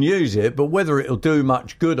yes, you can use it, but whether it'll do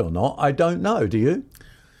much good or not, I don't know. Do you?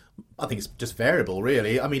 I think it's just variable,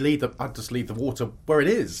 really. I mean, I'd just leave the water where it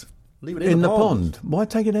is. Leave it in the pond. Why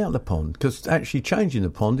take it out of the pond? Because actually changing the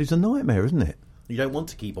pond is a nightmare, isn't it? You don't want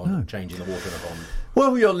to keep on changing the water in the pond.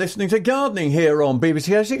 Well, you're listening to Gardening here on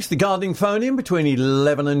BBC Essex. The gardening phone in between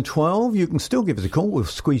 11 and 12. You can still give us a call. We'll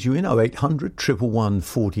squeeze you in. 0800 111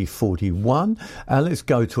 4041. Let's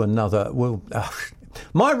go to another. Well,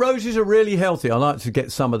 my roses are really healthy. I like to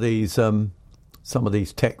get some of these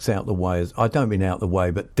texts out the way. I don't mean out the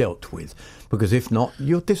way, but dealt with. Because if not,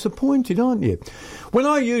 you're disappointed, aren't you? When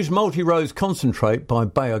I use Multi-Rose Concentrate by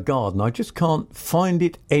Bayer Garden, I just can't find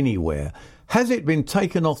it anywhere. Has it been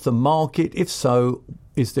taken off the market? If so,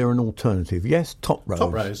 is there an alternative? Yes, Top Rose.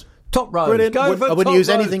 Top Rose. Top Rose. Brilliant. Go for I wouldn't Top use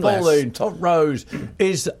Rose, anything less. Pauline. Top Rose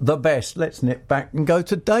is the best. Let's nip back and go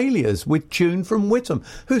to Dahlias with June from Whittam,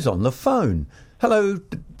 who's on the phone. Hello,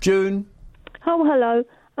 June. Oh, hello.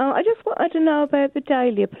 I just wanted to know about the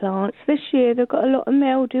dahlia plants. This year they've got a lot of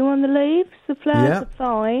mildew on the leaves. The flowers are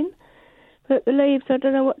fine, but the leaves, I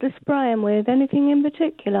don't know what to spray them with. Anything in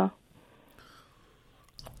particular?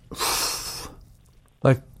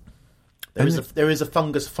 There is a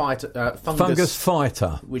fungus fighter. Fungus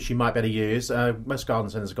fighter, which you might better use. Most garden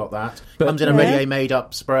centres have got that. But- Comes in a ready made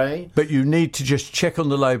up spray. But you need to just check on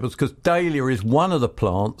the labels, because dahlia is one of the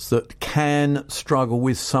plants that can struggle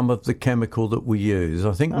with some of the chemical that we use.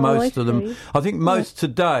 I think most of them. I think most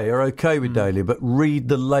today are okay with dahlia, but read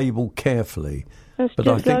the label carefully. It's But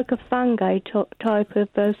just like a fungi type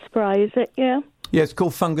of spray, is it? Yeah. Yeah, it's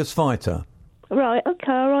called fungus fighter. Right.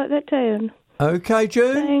 Okay, I'll write that down. Okay,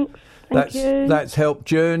 June. Thanks. Thank you. That's helped,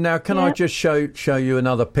 June. Now, can I just show you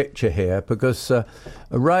another picture here? Because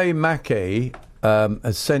Ray Mackey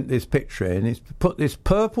has sent this picture in. He's put this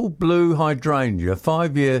purple-blue hydrangea,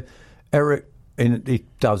 5-year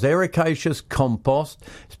it does ericaceous compost.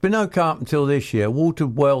 It's been okay up until this year,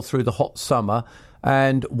 watered well through the hot summer.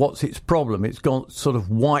 And what's its problem? It's got sort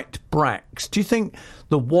of white bracts. Do you think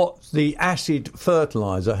the acid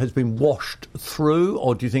fertiliser has been washed through,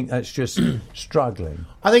 or do you think that's just struggling?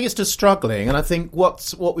 I think it's just struggling, and I think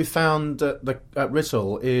what we found at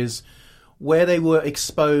Writtle is where they were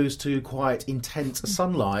exposed to quite intense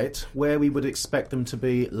sunlight, where we would expect them to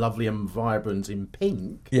be lovely and vibrant in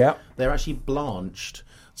pink, they're actually blanched.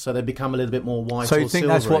 So they become a little bit more white. So you or think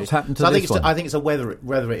silvery. that's what's happened to so this one? I think it's a weather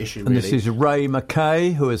issue. And really. this is Ray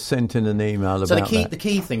Mackay who has sent in an email about that. The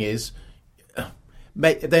key thing is,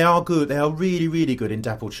 they are good. They are really, really good in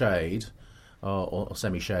dappled shade or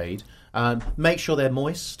semi-shade. Make sure they're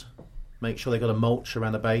moist. Make sure they've got a mulch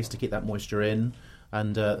around the base to keep that moisture in.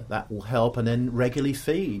 And that will help, and then regularly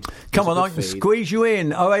feed. Come on, I can squeeze you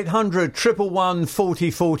in. 0800 111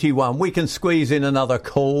 40 41. We can squeeze in another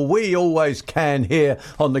call. We always can here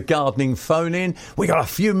on the gardening phone-in. We got a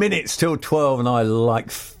few minutes till 12, and I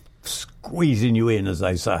like squeezing you in, as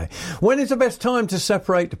they say. When is the best time to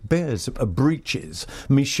separate bears' breeches?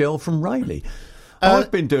 Michelle from Rayleigh.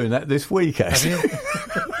 I've been doing that this week, actually.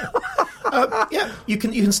 Yeah, you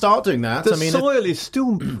can start doing that. The soil is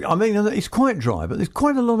still, it's quite dry, but there's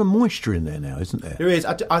quite a lot of moisture in there now, isn't there? There is.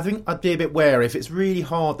 I think I'd be a bit wary. If it's really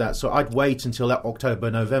hard, so I'd wait until October,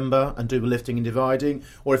 November and do the lifting and dividing.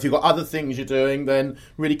 Or if you've got other things you're doing, then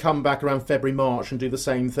really come back around February, March and do the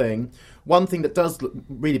same thing. One thing that does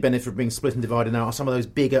really benefit from being split and divided now are some of those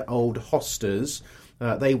bigger old hostas.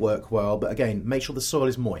 They work well, but again, make sure the soil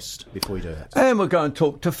is moist before you do it. And we'll go and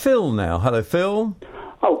talk to Phil now. Hello, Phil.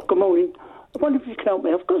 Oh, good morning. I wonder if you can help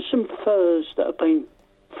me. I've got some fir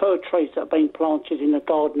trees that have been planted in a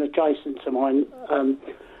garden adjacent to mine, and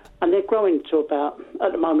they're growing to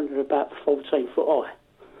at the moment, they're about 14 foot high.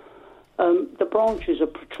 The branches are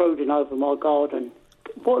protruding over my garden.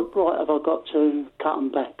 What right have I got to cut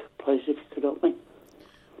them back, please, if you could help me?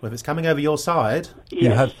 Well, if it's coming over your side,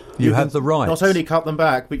 yes. You have the right. Not only cut them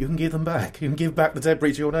back, but you can give them back. You can give back the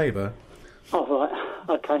debris to your neighbour. Oh, right.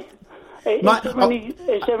 Okay.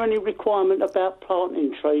 Is there any requirement about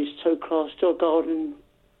planting trees too close to a garden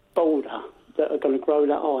border that are going to grow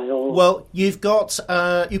that high? Or? Well, you've got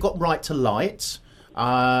right to light,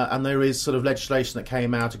 and there is sort of legislation that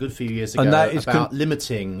came out a good few years ago about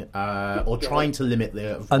limiting or trying to limit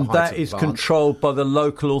the and height that of is plants. controlled by the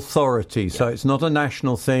local authority. So it's not a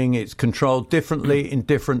national thing. It's controlled differently in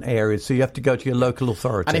different areas. So you have to go to your local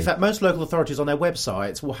authority. And in fact, most local authorities on their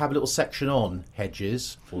websites will have a little section on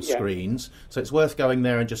hedges or screens. So it's worth going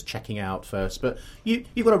there and just checking out first. But you've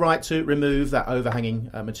got a right to remove that overhanging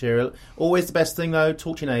material. Always the best thing, though,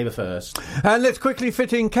 talk to your neighbour first. And let's quickly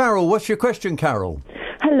fit in Carol. What's your question, Carol?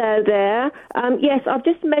 Hello there. Yes, I've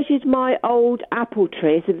just measured my old apple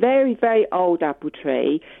tree. It's a very, very old apple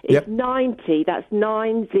tree. It's 90, that's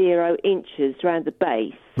 90 inches around the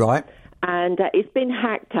base. Right. And it's been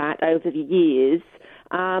hacked at over the years.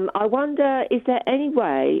 I wonder, is there any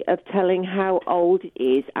way of telling how old it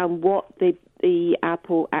is and what the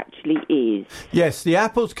apple actually is? Yes, the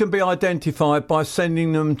apples can be identified by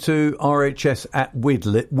sending them to RHS at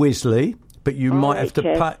Wisley, but you might have to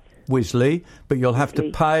pay... Wisley, but you'll have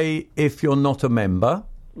to pay if you're not a member.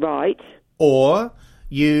 Right. Or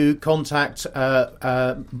you contact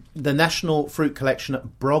the National Fruit Collection at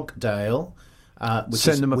Brogdale,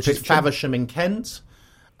 which is Faversham in Kent,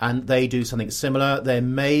 and they do something similar. There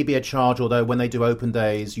may be a charge, although when they do open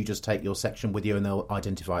days, you just take your section with you and they'll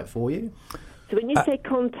identify it for you. So when you say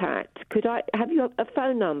contact, could I have you a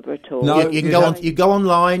phone number at all? No, you can go on. You go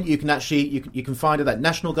online. You can actually you can find it at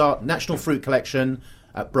National Fruit Collection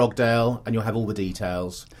at Brogdale, and you'll have all the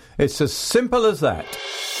details. It's as simple as that.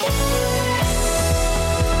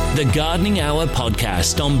 The Gardening Hour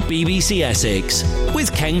podcast on BBC Essex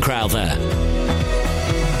with Ken Crowther.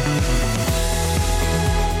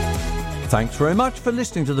 Thanks very much for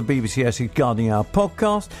listening to the BBC Essex Gardening Hour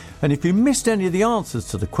podcast. And if you missed any of the answers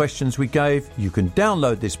to the questions we gave, you can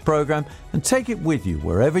download this programme and take it with you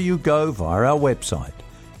wherever you go via our website,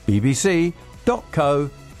 bbc.co.uk/BBC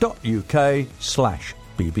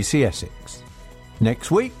Essex. Next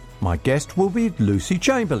week, my guest will be Lucy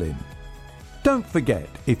Chamberlain. Don't forget,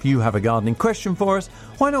 if you have a gardening question for us,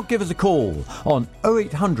 why not give us a call on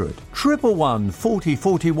 0800 111 40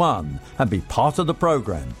 41 and be part of the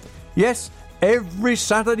programme. Yes, every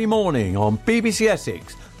Saturday morning on BBC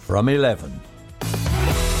Essex from 11.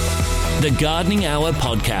 The Gardening Hour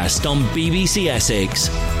podcast on BBC Essex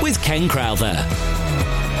with Ken Crowther.